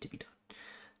or need to be done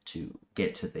to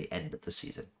get to the end of the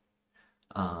season.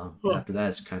 After that,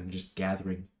 it's kind of just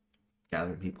gathering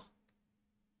people.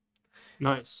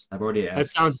 Nice. I've already asked. That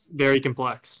sounds very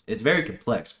complex. It's very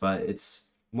complex, but it's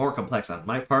more complex on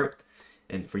my part,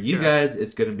 and for you Yeah. guys,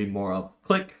 it's going to be more of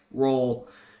click, roll.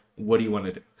 What do you want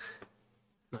to do?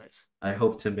 Nice. I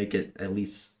hope to make it at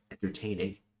least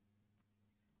entertaining,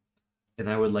 and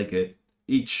I would like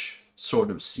each sort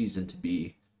of season to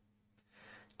be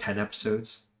 10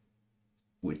 episodes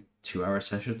with 2-hour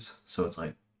sessions. So it's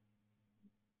like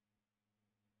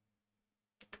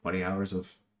 20 hours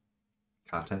of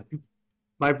content.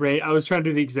 My brain, I was trying to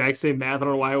do the exact same math. I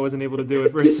don't know why I wasn't able to do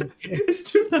it for a second.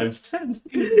 It's 2 times 10.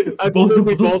 I feel like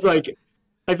we both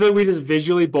I feel like we just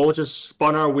visually both just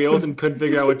spun our wheels and couldn't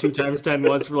figure out what 2 times 10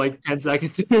 was for like 10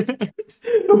 seconds.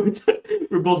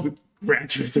 We're both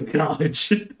graduates of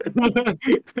college.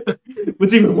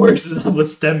 What's even worse is I'm a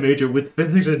STEM major with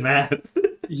physics and math.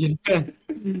 Yeah.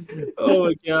 Oh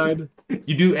my god.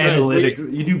 You do analytics,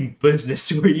 you do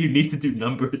business where you need to do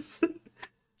numbers.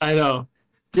 I know.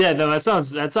 Yeah, no, that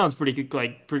sounds pretty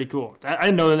cool. I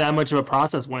didn't know that much of a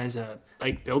process went into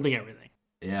like building everything.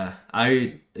 Yeah,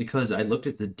 because I looked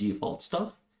at the default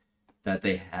stuff that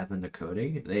they have in the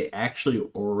coding. They actually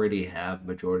already have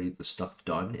majority of the stuff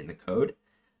done in the code.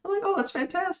 I'm like, oh, that's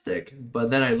fantastic. But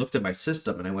then I looked at my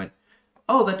system and I went,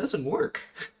 oh, that doesn't work.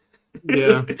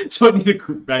 Yeah. So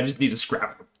I just need to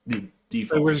scrap the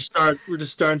default. We're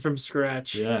just starting from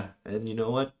scratch. Yeah, and you know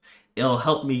what? It'll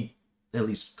help me at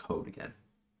least code again.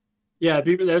 Yeah,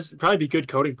 that's probably be good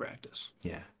coding practice.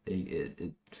 Yeah,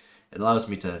 it allows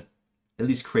me to at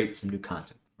least create some new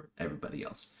content for everybody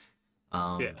else.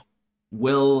 Yeah.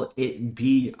 Will it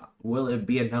be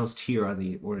announced here on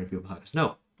the Ordinary People podcast?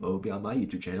 No, it will be on my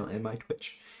YouTube channel and my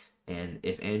Twitch. And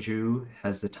if Andrew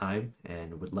has the time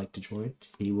and would like to join,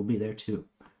 he will be there too.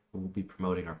 We'll be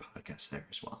promoting our podcast there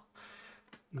as well.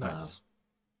 Nice.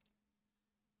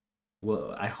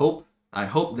 Well, I hope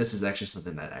this is actually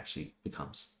something that actually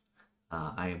becomes.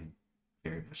 I am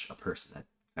very much a person that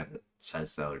kind of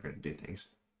says that they're going to do things,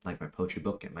 like my poetry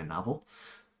book and my novel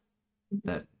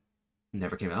that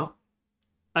never came out.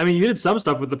 I mean, you did some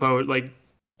stuff with the poet, like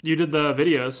you did the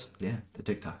videos. Yeah, the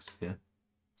TikToks. Yeah.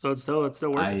 So it's still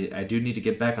working. I do need to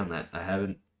get back on that. I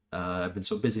haven't. I've been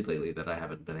so busy lately that I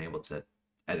haven't been able to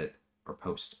edit or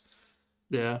post.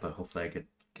 Yeah. But hopefully I could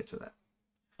get to that.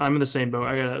 I'm in the same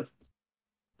boat.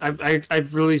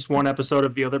 I've released one episode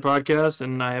of the other podcast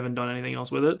and I haven't done anything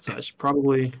else with it, so I should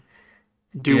probably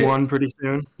do one pretty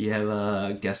soon. You have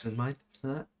a guess in mind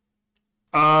for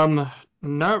that?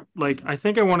 Not like I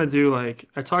think I want to do like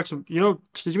I talked to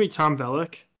did you meet Tom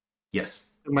Velick? Yes.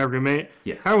 My roommate.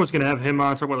 Yeah. Kind of was gonna have him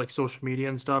on talk about like social media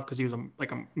and stuff because he was a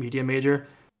media major,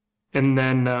 and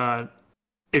then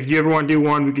if you ever want to do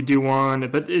one, we could do one.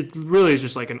 But it really is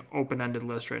just like an open-ended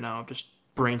list right now of just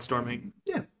brainstorming.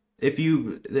 Yeah. If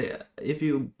you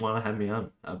want to have me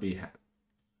on, I'll be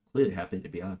completely happy to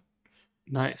be on.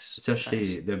 Nice.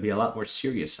 Especially there'll be a lot more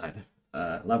serious side.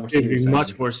 A lot more serious. It'd be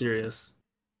much more serious.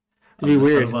 It'd be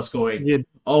weird. Of us going,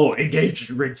 oh,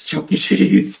 engaged rings Chuck E.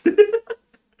 Cheese.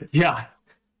 Yeah.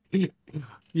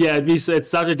 Yeah, it's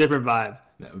such a different vibe.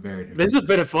 No, very different. This has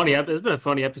been a funny. It's been a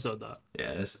funny episode though.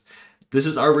 Yeah, this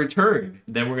is our return.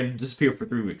 Then we're gonna disappear for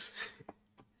 3 weeks.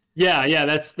 Yeah,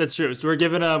 that's true. So we're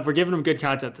giving them good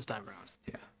content this time around.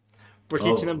 Yeah, we're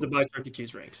teaching them to buy Chuck E.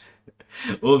 Cheese rings.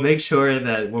 We'll make sure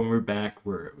that when we're back,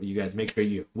 we'll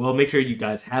make sure you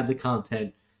guys have the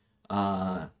content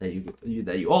that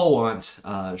you all want.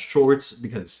 Shorts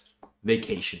because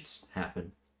vacations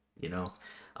happen.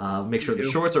 Make sure the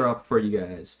shorts are up for you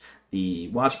guys. The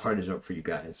watch parties are up for you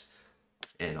guys,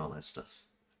 and all that stuff.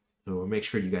 So we'll make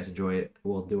sure you guys enjoy it.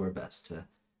 We'll do our best to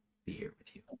be here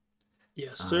with you.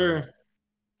 Yes, sir.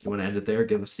 You want to end it there?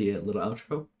 Give us the little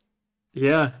outro?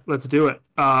 Yeah, let's do it.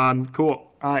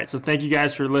 Cool. All right, so thank you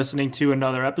guys for listening to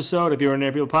another episode of the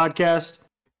Ordinary People podcast.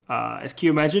 As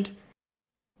Q mentioned,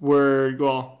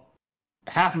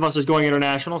 half of us is going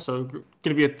international, so going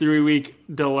to be a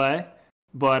 3-week delay.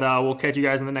 But we'll catch you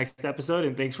guys in the next episode,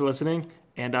 and thanks for listening.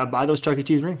 And buy those Chuck E.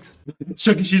 Cheese rings.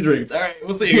 Chuck E. Cheese rings. All right,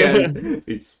 we'll see you guys.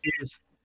 Peace.